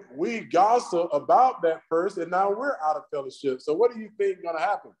then we gossip about that person, and now we're out of fellowship. So what do you think is going to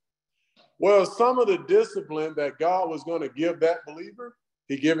happen? Well, some of the discipline that God was going to give that believer,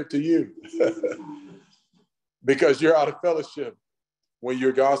 he gave it to you because you're out of fellowship when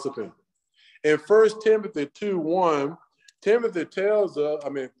you're gossiping. In 1 Timothy 2:1, Timothy tells us,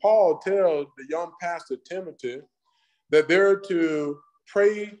 Paul tells the young pastor Timothy that they're to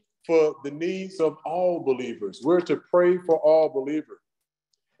pray for the needs of all believers. We're to pray for all believers.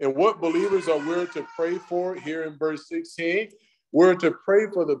 And what believers are we to pray for here in verse 16? We're to pray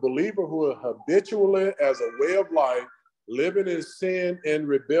for the believer who is habitually, as a way of life, living in sin and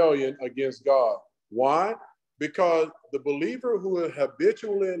rebellion against God. Why? Because the believer who is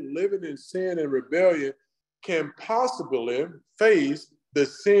habitually living in sin and rebellion can possibly face the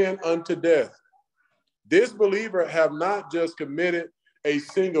sin unto death. This believer have not just committed a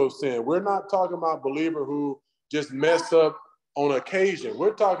single sin. We're not talking about a believer who just mess up on occasion.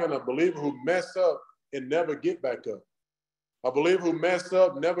 We're talking a believer who mess up and never get back up. A believer who messed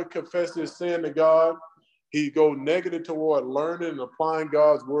up, never confessed his sin to God. He go negative toward learning and applying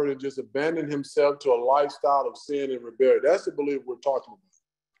God's word and just abandon himself to a lifestyle of sin and rebellion. That's the believer we're talking about.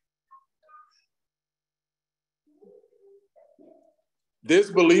 This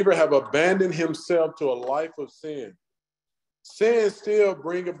believer have abandoned himself to a life of sin. Sin still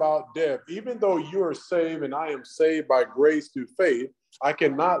bring about death. Even though you are saved and I am saved by grace through faith, I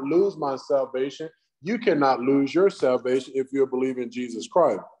cannot lose my salvation. You cannot lose your salvation if you believe in Jesus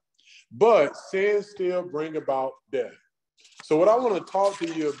Christ. But sin still bring about death. So what I want to talk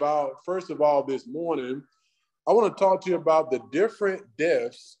to you about, first of all, this morning, I want to talk to you about the different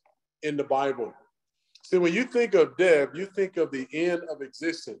deaths in the Bible. See, when you think of death, you think of the end of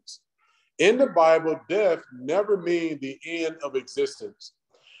existence. In the Bible, death never means the end of existence.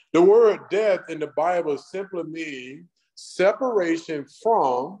 The word death in the Bible simply means separation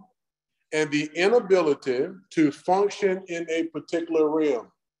from and the inability to function in a particular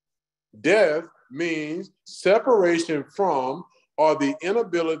realm. Death means separation from or the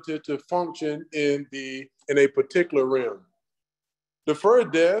inability to function in a particular realm. The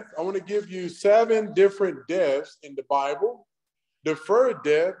first death, I want to give you 7 different deaths in the Bible. The first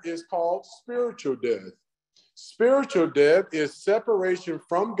death is called spiritual death. Spiritual death is separation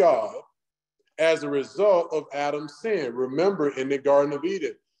from God as a result of Adam's sin. Remember, in the Garden of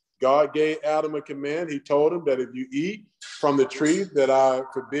Eden, God gave Adam a command. He told him that if you eat from the tree that I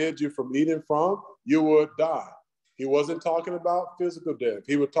forbid you from eating from, you will die. He wasn't talking about physical death.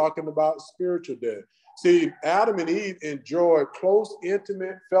 He was talking about spiritual death. See, Adam and Eve enjoyed close,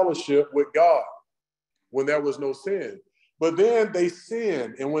 intimate fellowship with God when there was no sin. But then they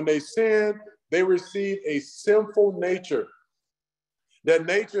sinned. And when they sinned, they received a sinful nature. That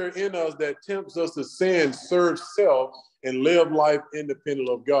nature in us that tempts us to sin, serve self, and live life independent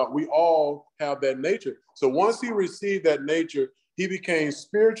of God. We all have that nature. So once he received that nature, he became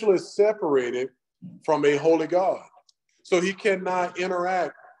spiritually separated from a holy God. So he cannot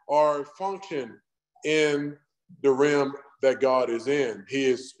interact or function in the realm that God is in. He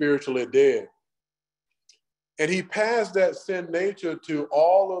is spiritually dead. And he passed that sin nature to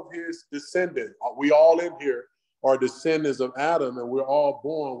all of his descendants. We all in here are descendants of Adam, and we're all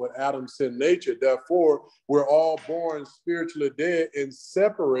born with Adam's sin nature. Therefore, we're all born spiritually dead and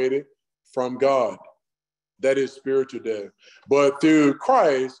separated from God. That is spiritual death. But through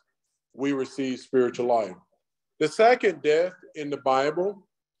Christ, we receive spiritual life. The second death in the Bible,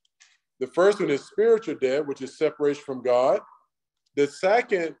 the first one is spiritual death, which is separation from God. The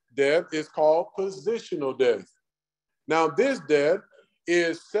second death is called positional death. Now, this death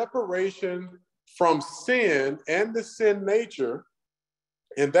is separation from sin and the sin nature,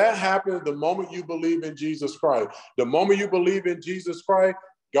 and that happens the moment you believe in Jesus Christ. The moment you believe in Jesus Christ,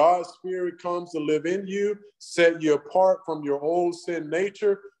 God's Spirit comes to live in you, set you apart from your old sin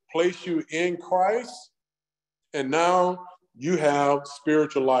nature, place you in Christ, and now you have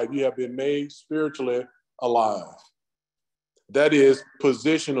spiritual life. You have been made spiritually alive. That is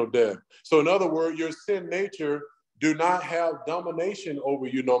positional death. So in other words, your sin nature do not have domination over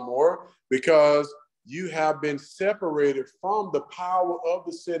you no more, because you have been separated from the power of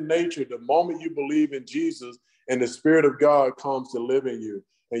the sin nature the moment you believe in Jesus and the Spirit of God comes to live in you.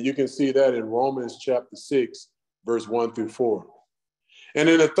 And you can see that in Romans chapter 6, verse 1 through 4. And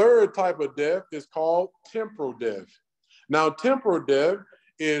then the third type of death is called temporal death. Now, temporal death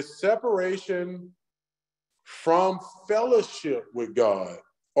is separation from fellowship with God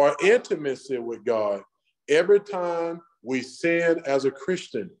or intimacy with God. Every time we sin as a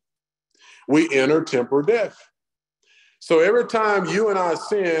Christian, we enter temporal death. So every time you and I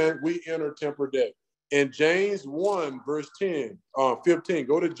sin, we enter temporal death. In James 1, verse 15,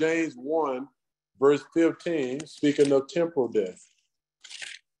 go to James 1, verse 15, speaking of temporal death.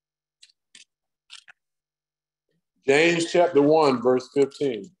 James chapter 1, verse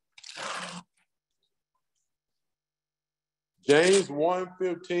 15. James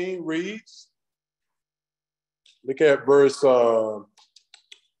 1:15 reads, look at verse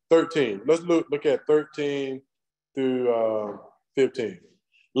 13. Let's look at 13 through 15.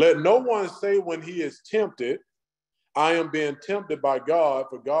 Let no one say when he is tempted, I am being tempted by God,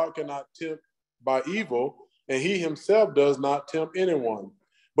 for God cannot tempt by evil, and he himself does not tempt anyone.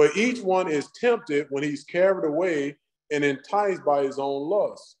 But each one is tempted when he's carried away and enticed by his own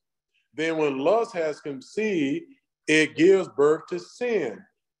lust. Then when lust has conceived, it gives birth to sin.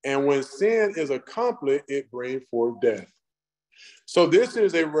 And when sin is accomplished, it brings forth death. So this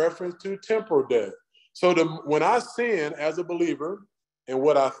is a reference to temporal death. So when I sin as a believer, and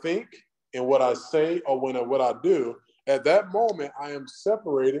what I think and what I say or what I do, at that moment, I am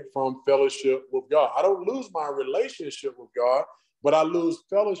separated from fellowship with God. I don't lose my relationship with God, but I lose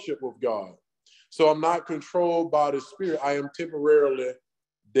fellowship with God. So I'm not controlled by the Spirit. I am temporarily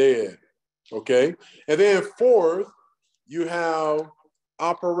dead, okay? And then fourth, you have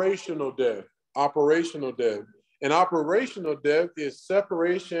operational death. Operational death. And operational death is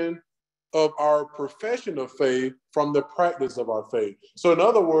separation of our profession of faith from the practice of our faith. So in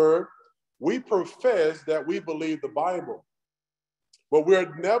other words, we profess that we believe the Bible, but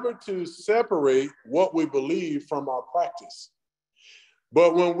we're never to separate what we believe from our practice.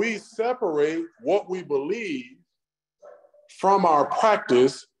 But when we separate what we believe from our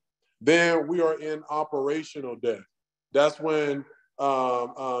practice, then we are in operational death. That's when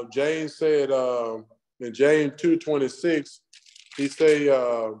James said in James 2:26, he say,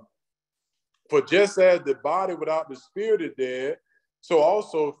 for just as the body without the spirit is dead, so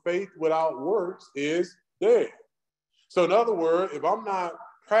also faith without works is dead. So in other words, if I'm not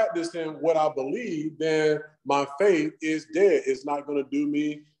practicing what I believe, then my faith is dead. It's not going to do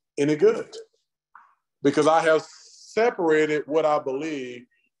me any good because I have separated what I believe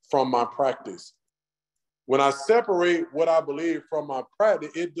from my practice. When I separate what I believe from my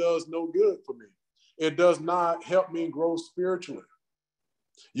practice, it does no good for me. It does not help me grow spiritually.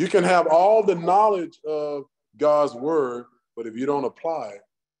 You can have all the knowledge of God's word, but if you don't apply it,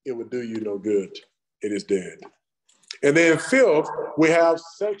 it would do you no good. It is dead. And then fifth, we have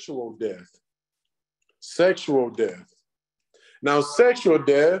sexual death. Sexual death. Now, sexual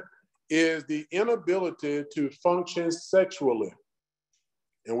death is the inability to function sexually.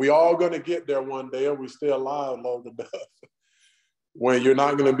 And we all going to get there one day, and we stay alive long enough when you're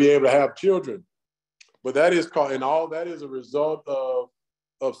not going to be able to have children. But that is called, and all that is a result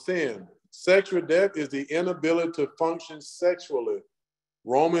of sin. Sexual death is the inability to function sexually.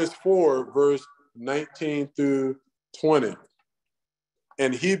 Romans 4, verse 19 through 20.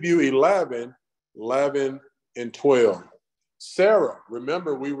 And Hebrew 11 and 12. Sarah,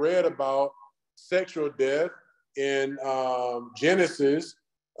 remember we read about sexual death in Genesis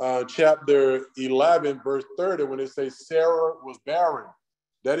chapter 11, verse 30, when it says Sarah was barren.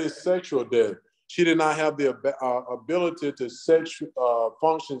 That is sexual death. She did not have the ability to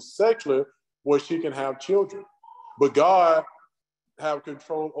function sexually where she can have children. But God have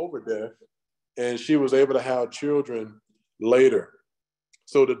control over death, and she was able to have children later.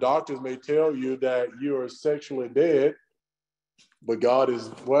 So the doctors may tell you that you are sexually dead, but God is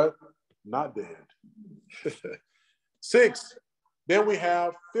what? Not dead. 6, then we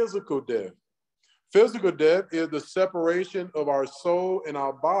have physical death. Physical death is the separation of our soul and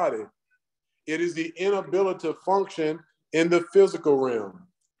our body. It is the inability to function in the physical realm.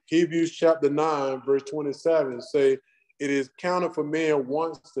 Hebrews chapter 9, verse 27 say, it is counted for man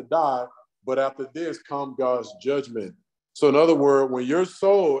once to die, but after this comes God's judgment. So in other words, when your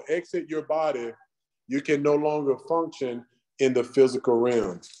soul exits your body, you can no longer function in the physical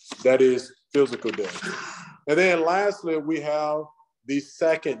realm. That is physical death. And then lastly, we have the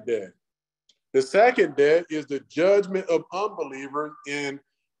second death. The second death is the judgment of unbelievers in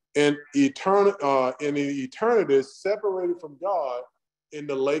eternity separated from God in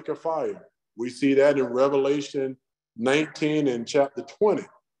the lake of fire. We see that in Revelation 19 and chapter 20.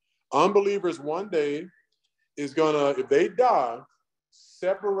 Unbelievers one day is gonna, if they die,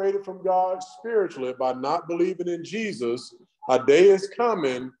 separated from God spiritually by not believing in Jesus, a day is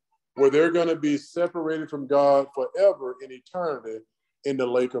coming where they're gonna be separated from God forever in eternity in the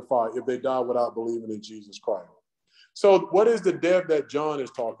lake of fire if they die without believing in Jesus Christ. So what is the death that John is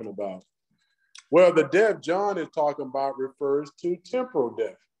talking about? Well, the death John is talking about refers to temporal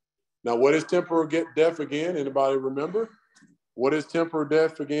death. Now, what is temporal death again? Anybody remember? What is temporal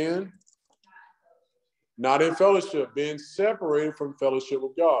death again? Not in fellowship, being separated from fellowship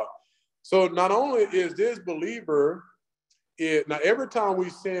with God. So not only is this believer, now every time we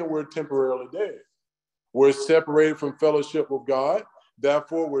sin, we're temporarily dead. We're separated from fellowship with God.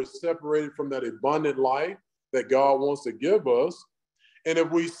 Therefore, we're separated from that abundant life that God wants to give us. And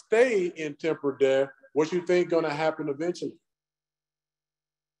if we stay in temporal death, what you think going to happen eventually?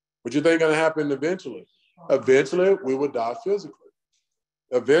 What you think going to happen eventually? Eventually, we would die physically.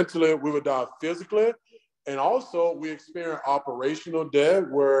 Eventually, we would die physically. And also, we experience operational death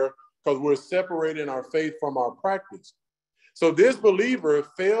because we're separating our faith from our practice. So this believer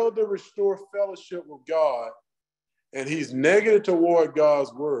failed to restore fellowship with God, and he's negative toward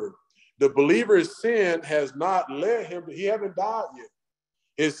God's word. The believer's sin has not led him, he hasn't died yet.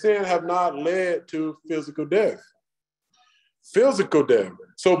 His sin have not led to physical death. Physical death.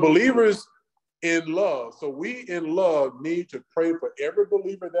 So believers in love, so we in love need to pray for every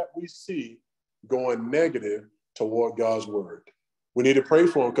believer that we see going negative toward God's word. We need to pray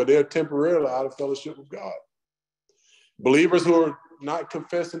for them because they're temporarily out of fellowship with God. Believers who are not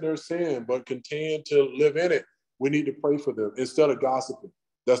confessing their sin but continue to live in it, we need to pray for them instead of gossiping.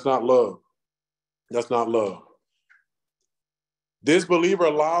 That's not love. That's not love. This believer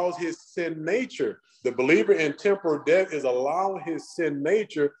allows his sin nature. The believer in temporal death is allowing his sin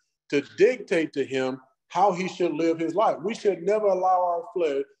nature to dictate to him how he should live his life. We should never allow our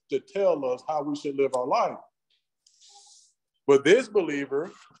flesh to tell us how we should live our life. But this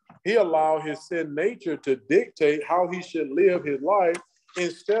believer, he allowed his sin nature to dictate how he should live his life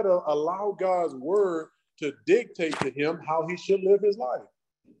instead of allow God's word to dictate to him how he should live his life.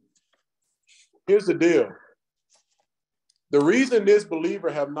 Here's the deal. The reason this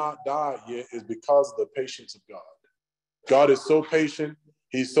believer have not died yet is because of the patience of God. God is so patient.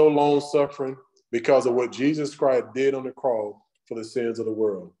 He's so long-suffering because of what Jesus Christ did on the cross for the sins of the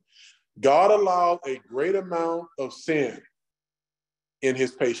world. God allowed a great amount of sin in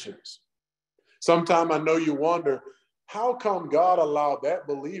his patience. Sometimes I know you wonder, how come God allowed that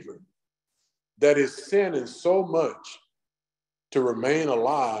believer that is sinning so much to remain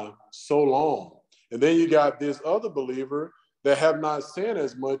alive so long? And then you got this other believer that have not sinned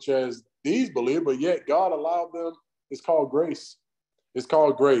as much as these believers, but yet God allowed them. It's called grace. It's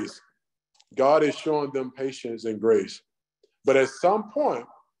called grace. God is showing them patience and grace. But at some point,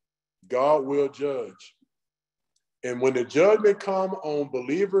 God will judge. And when the judgment comes on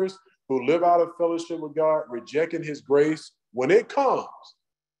believers who live out of fellowship with God, rejecting his grace, when it comes,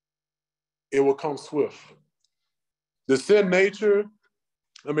 it will come swift. The sin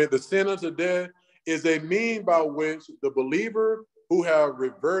unto death is a mean by which the believer who have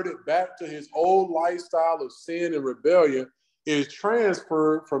reverted back to his old lifestyle of sin and rebellion is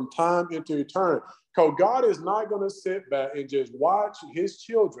transferred from time into eternity. Because God is not going to sit back and just watch his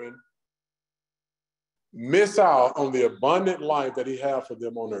children miss out on the abundant life that he has for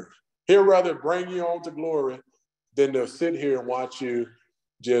them on earth. He'd rather bring you on to glory than to sit here and watch you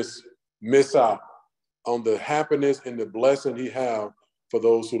just miss out on the happiness and the blessing he has for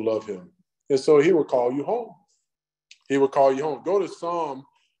those who love him. And so he will call you home. He will call you home. Go to Psalm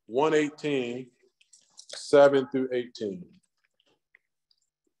 118, 7 through 18.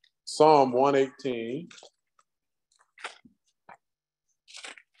 Psalm 118.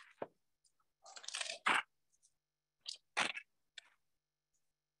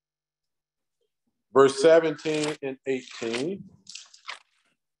 Verse 17 and 18.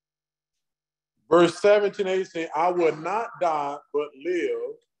 Verse 17 and 18, I will not die, but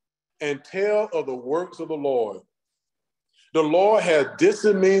live and tell of the works of the Lord. The Lord has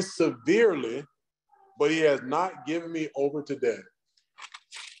disciplined me severely, but he has not given me over to death.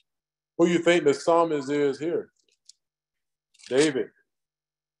 Who you think the psalmist is here? David.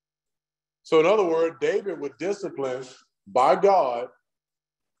 So in other words, David was disciplined by God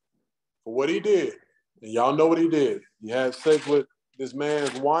for what he did. And y'all know what he did. He had sex with this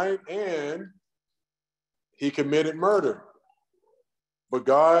man's wife and he committed murder. But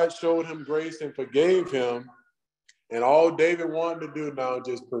God showed him grace and forgave him. And all David wanted to do now is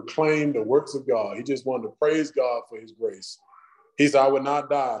just proclaim the works of God. He just wanted to praise God for his grace. He said, I would not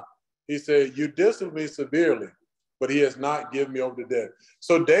die. He said, you disciplined me severely, but he has not given me over to death.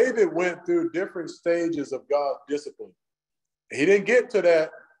 So David went through different stages of God's discipline. He didn't get to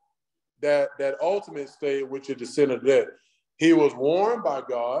that ultimate stage, which is the sin of death. He was warned by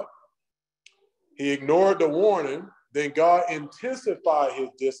God. He ignored the warning. Then God intensified his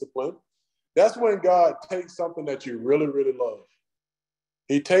discipline. That's when God takes something that you really, really love.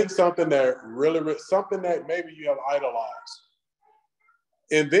 He takes something that something that maybe you have idolized.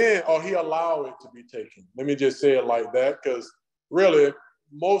 And then, he allowed it to be taken. Let me just say it like that, because really,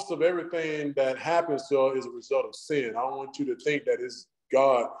 most of everything that happens to us is a result of sin. I don't want you to think that it's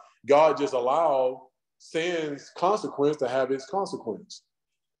God. God just allowed sin's consequence to have its consequence.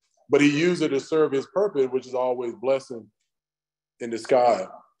 But he used it to serve his purpose, which is always blessing in disguise.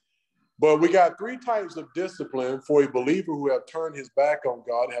 But we got three types of discipline for a believer who have turned his back on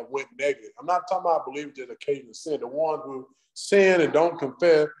God and have went negative. I'm not talking about believers that occasionally sin. The one who sin and don't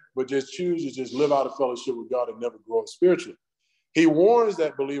confess, but just choose to just live out of fellowship with God and never grow up spiritually. He warns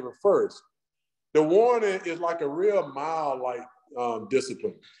that believer first. The warning is like a real mild,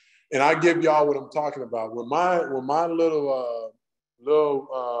 discipline. And I give y'all what I'm talking about. When my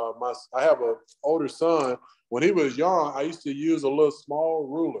I have an older son. When he was young, I used to use a little small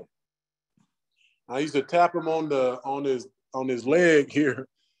ruler. I used to tap him on his leg here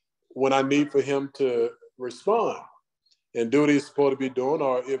when I need for him to respond and do what he's supposed to be doing.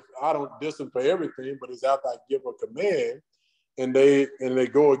 Or if I don't discipline for everything, but it's after I give a command and they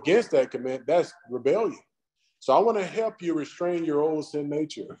go against that command, that's rebellion. So I want to help you restrain your old sin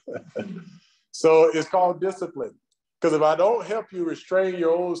nature. So it's called discipline. Because if I don't help you restrain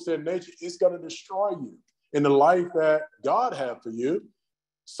your old sin nature, it's going to destroy you in the life that God has for you.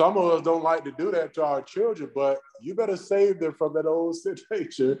 Some of us don't like to do that to our children, but you better save them from that old sin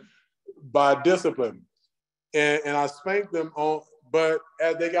nature by discipline. And I spanked them on, but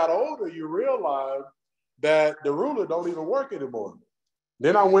as they got older, you realize that the ruler don't even work anymore.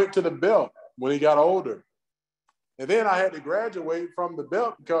 Then I went to the belt when he got older. And then I had to graduate from the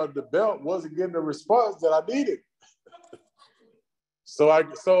belt because the belt wasn't getting the response that I needed.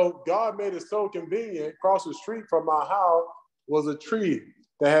 So God made it so convenient. Across the street from my house was a tree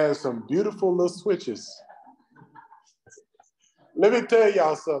that had some beautiful little switches. Let me tell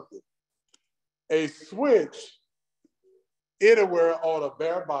y'all something. A switch anywhere on a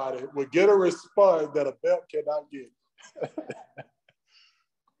bare body would get a response that a belt cannot get.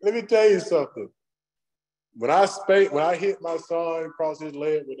 Let me tell you something. When I hit my son across his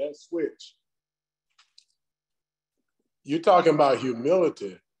leg with that switch, you're talking about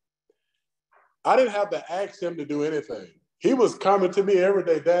humility. I didn't have to ask him to do anything. He was coming to me every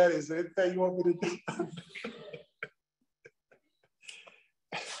day, Dad, is there anything you want me to do?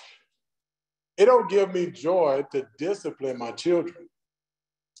 It don't give me joy to discipline my children,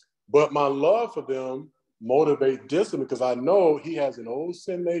 but my love for them motivate discipline because I know he has an old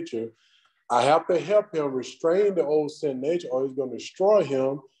sin nature. I have to help him restrain the old sin nature or he's going to destroy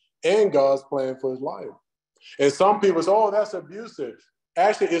him and God's plan for his life. And some people say, oh, that's abusive.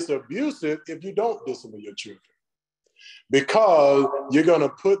 Actually, it's abusive if you don't discipline your children because you're going to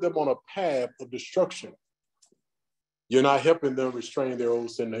put them on a path of destruction. You're not helping them restrain their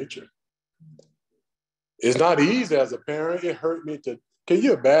old sin nature. It's not easy as a parent. It hurt me to, can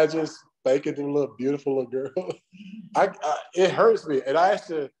you imagine spanking the little beautiful little girl? It hurts me. And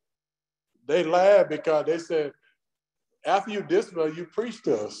they laughed because they said, after you discipline, you preach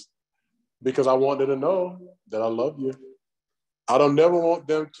to us because I wanted to know that I love you. I don't never want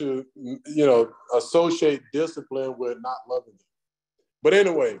them to, associate discipline with not loving them. But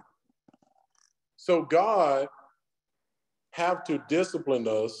anyway, so God have to discipline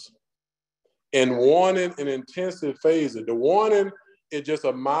us in warning and intensive phases. The warning is just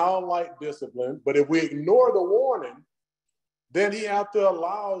a mild-like discipline, but if we ignore the warning, then he have to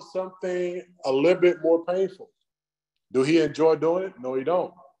allow something a little bit more painful. Do he enjoy doing it? No, he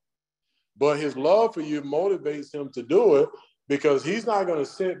don't. But his love for you motivates him to do it because he's not going to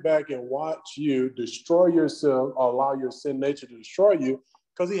sit back and watch you destroy yourself or allow your sin nature to destroy you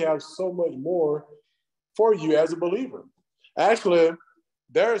because he has so much more for you as a believer. Actually,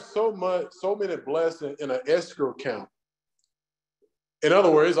 there's so many blessings in an escrow account. In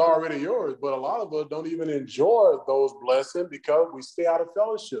other words, it's already yours, but a lot of us don't even enjoy those blessings because we stay out of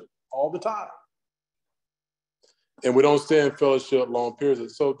fellowship all the time. And we don't stay in fellowship long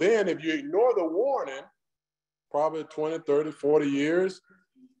periods. So then if you ignore the warning, probably 20, 30, 40 years,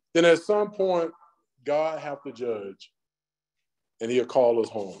 then at some point, God have to judge and he'll call us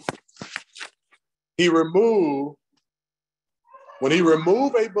home. When he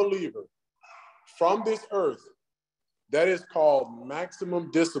removed a believer from this earth, that is called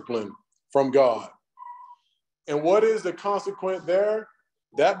maximum discipline from God. And what is the consequence there?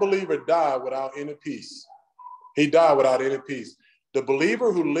 That believer died without any peace. He died without any peace. The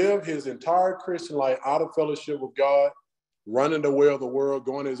believer who lived his entire Christian life out of fellowship with God, running the way of the world,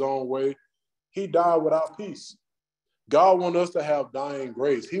 going his own way, he died without peace. God wants us to have dying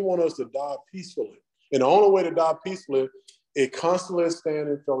grace. He wants us to die peacefully. And the only way to die peacefully is constantly stand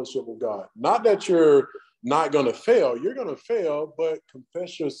in fellowship with God. Not that you're not going to fail. You're going to fail, but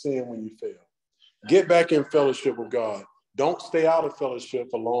confess your sin when you fail. Get back in fellowship with God. Don't stay out of fellowship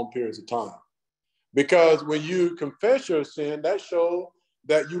for long periods of time. Because when you confess your sin, that shows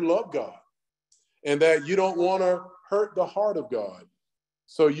that you love God and that you don't want to hurt the heart of God.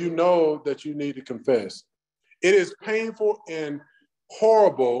 So you know that you need to confess. It is painful and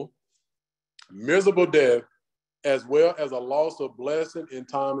horrible, miserable death, as well as a loss of blessing in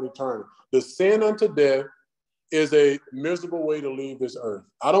time and eternity. The sin unto death is a miserable way to leave this earth.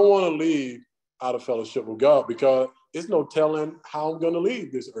 I don't want to leave out of fellowship with God because it's no telling how I'm going to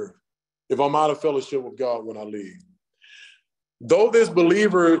leave this earth if I'm out of fellowship with God when I leave. Though this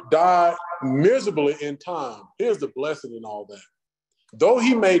believer died miserably in time, here's the blessing in all that. Though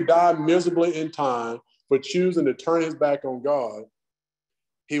he may die miserably in time for choosing to turn his back on God,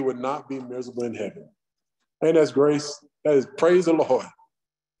 he would not be miserable in heaven. And that's grace. That is praise the Lord.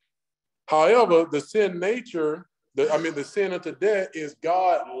 However, the sin nature, the sin unto death is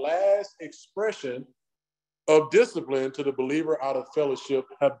God's last expression of discipline to the believer out of fellowship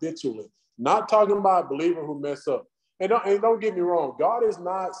habitually. Not talking about a believer who mess up. And don't get me wrong, God is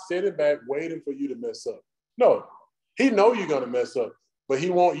not sitting back waiting for you to mess up. No, he knows you're going to mess up, but he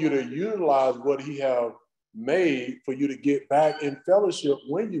wants you to utilize what he have made for you to get back in fellowship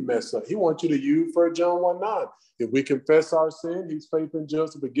when you mess up. He wants you to use 1 John 1:9. If we confess our sin, he's faithful and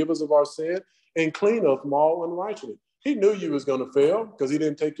just to forgive us of our sin and clean us from all unrighteousness. He knew you was going to fail because he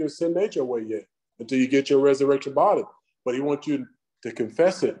didn't take your sin nature away yet until you get your resurrection body. But he wants you to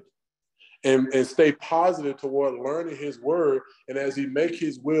confess it and stay positive toward learning his word. And as he make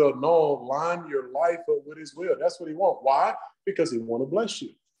his will known, line your life up with his will. That's what he wants. Why? Because he want to bless you.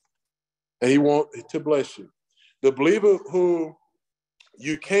 And he wants to bless you. The believer who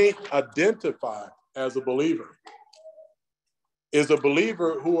you can't identify as a believer is a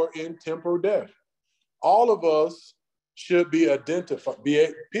believer who are in temporal death. All of us should be identified.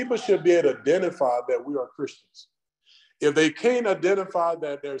 People should be able to identify that we are Christians. If they can't identify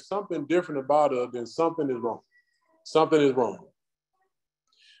that there's something different about us, then something is wrong. Something is wrong.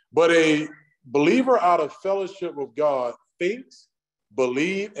 But a believer out of fellowship with God thinks,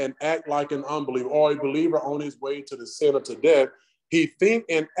 believe, and act like an unbeliever, or a believer on his way to the sin or to death. He think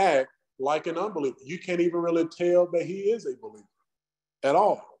and act like an unbeliever. You can't even really tell that he is a believer at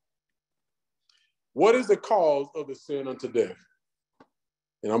all. What is the cause of the sin unto death?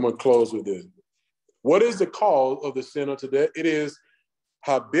 And I'm going to close with this. What is the cause of the sin unto death? It is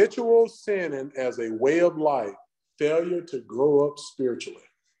habitual sinning as a way of life, failure to grow up spiritually.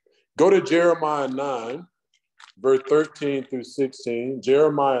 Go to Jeremiah 9, verse 13 through 16.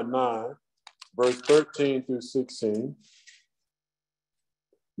 Jeremiah 9, verse 13 through 16.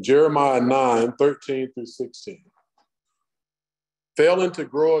 Jeremiah 9, 13 through 16. Failing to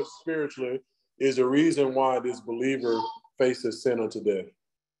grow up spiritually is the reason why this believer faces sin unto death.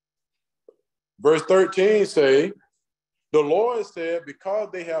 Verse 13 say, the Lord said, because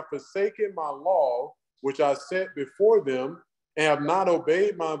they have forsaken my law, which I set before them, and have not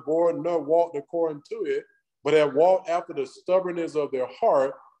obeyed my voice, nor walked according to it, but have walked after the stubbornness of their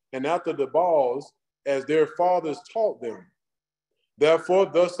heart, and after the Baals, as their fathers taught them. Therefore,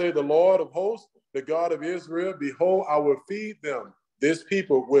 thus say the Lord of hosts, the God of Israel, behold, I will feed them, this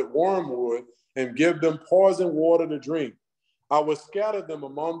people, with wormwood, and give them poison water to drink. I will scatter them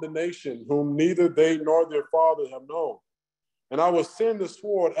among the nations, whom neither they nor their fathers have known. And I will send the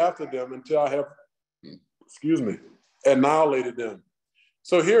sword after them until I have, annihilated them.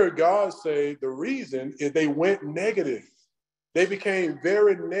 So here God say the reason is they went negative. They became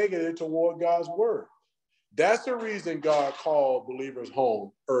very negative toward God's word. That's the reason God called believers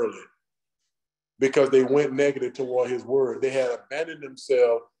home early, because they went negative toward his word. They had abandoned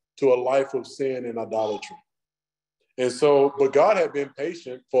themselves to a life of sin and idolatry. And so, but God had been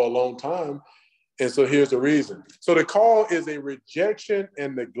patient for a long time. And so here's the reason. So the call is a rejection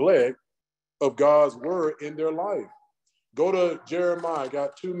and neglect of God's word in their life. Go to Jeremiah,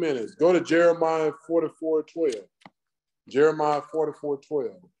 got 2 minutes. Go to Jeremiah 44:12. Jeremiah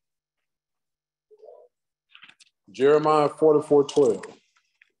 44:12. Jeremiah 44:12.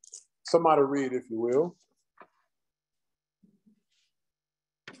 Somebody read, if you will.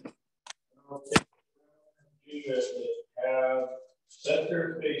 Have set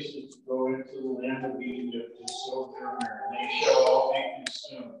their faces to go into the land of Egypt to sojourn there, and they shall all be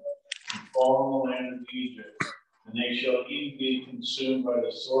consumed and fall in the land of Egypt, and they shall even be consumed by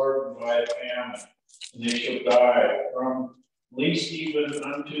the sword and by a famine, and they shall die from least even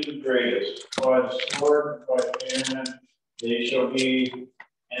unto the greatest. By the sword and by famine they shall be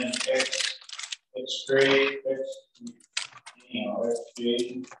an expiation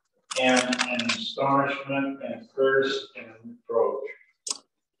and an astonishment and curse and reproach.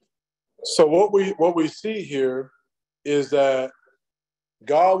 So what we see here is that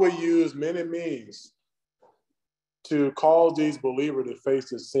God will use many means to cause these believers to face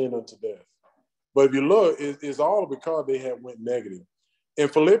the sin unto death. But if you look, it's all because they had went negative. In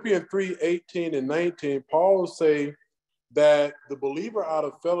Philippians 3:18 and 19, Paul say that the believer out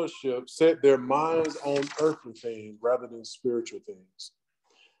of fellowship set their minds on earthly things rather than spiritual things.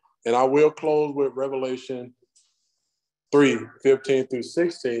 And I will close with Revelation 3:15 through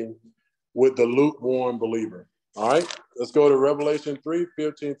 16 with the lukewarm believer. All right, let's go to Revelation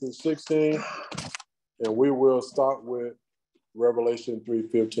 3:15 through 16, and we will start with Revelation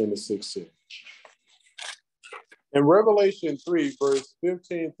 3:15 to 16. In Revelation 3, verse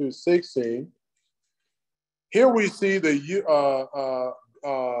 15 through 16, here we see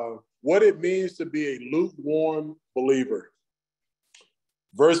what it means to be a lukewarm believer.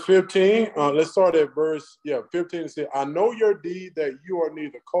 Verse 15, let's start at verse 15. It says, I know your deed, that you are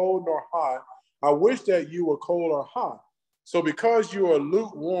neither cold nor hot. I wish that you were cold or hot. So because you are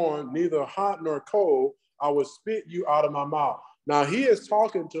lukewarm, neither hot nor cold, I will spit you out of my mouth. Now he is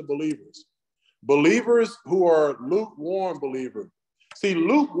talking to believers. Believers who are lukewarm believers. See,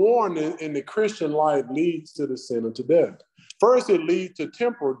 lukewarm in the Christian life leads to the sin unto death. First, it leads to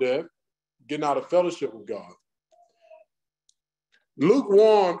temporal death, getting out of fellowship with God.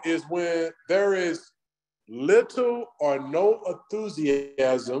 Lukewarm is when there is little or no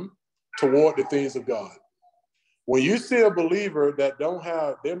enthusiasm toward the things of God. When you see a believer that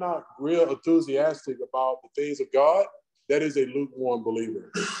they're not real enthusiastic about the things of God, that is a lukewarm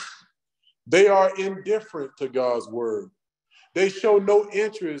believer. They are indifferent to God's word. They show no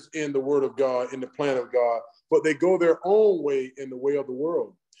interest in the word of God, in the plan of God, but they go their own way in the way of the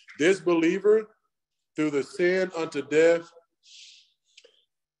world. This believer, through the sin unto death,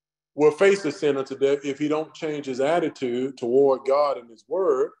 will face the sin unto death if he don't change his attitude toward God and his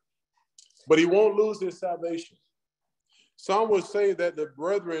word, but he won't lose his salvation. Some would say that the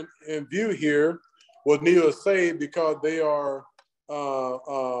brethren in view here will neither saved because they are,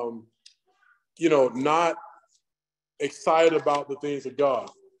 not excited about the things of God.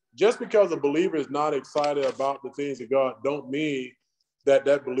 Just because a believer is not excited about the things of God don't mean that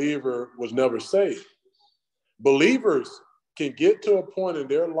that believer was never saved. Believers can get to a point in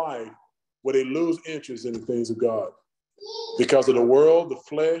their life where they lose interest in the things of God because of the world, the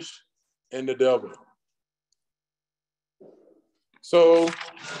flesh, and the devil. So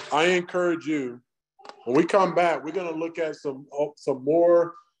I encourage you, when we come back, we're going to look at some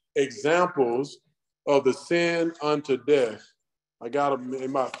more examples of the sin unto death. I got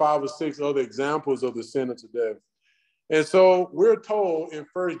about 5 or 6 other examples of the sin unto death. And so we're told in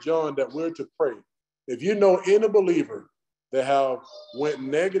 1 John that we're to pray. If you know any believer that have went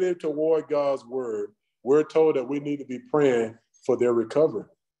negative toward God's word, we're told that we need to be praying for their recovery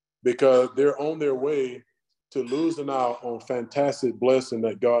because they're on their way to losing out on fantastic blessing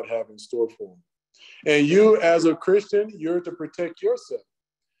that God have in store for them. And you as a Christian, you're to protect yourself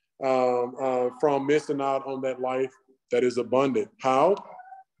from missing out on that life that is abundant. How?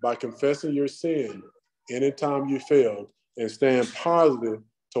 By confessing your sin anytime you fail and staying positive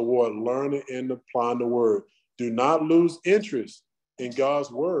toward learning and applying the word. Do not lose interest in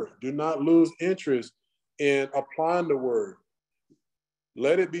God's word. Do not lose interest in applying the word.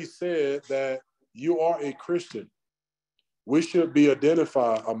 Let it be said that you are a Christian. We should be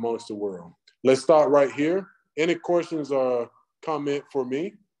identified amongst the world. Let's start right here. Any questions or comment for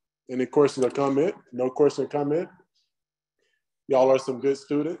me? Any questions or comment? No question or comment? Y'all are some good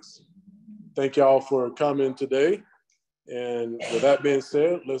students. Thank y'all for coming today. And with that being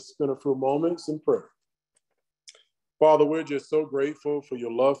said, let's spend a few moments in prayer. Father, we're just so grateful for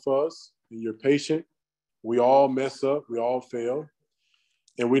your love for us and your patience. We all mess up. We all fail.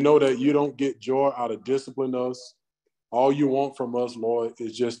 And we know that you don't get joy out of disciplining us. All you want from us, Lord,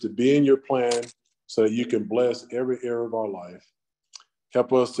 is just to be in your plan so that you can bless every area of our life.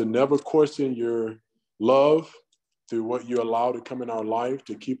 Help us to never question your love through what you allow to come in our life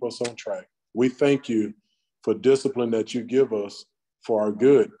to keep us on track. We thank you for discipline that you give us for our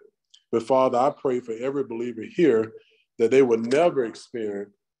good. But Father, I pray for every believer here that they will never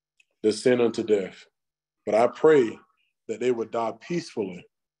experience the sin unto death. But I pray that they would die peacefully.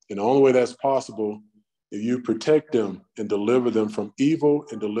 And the only way that's possible if you protect them and deliver them from evil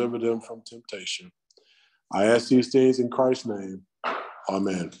and deliver them from temptation. I ask these things in Christ's name.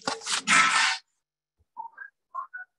 Amen.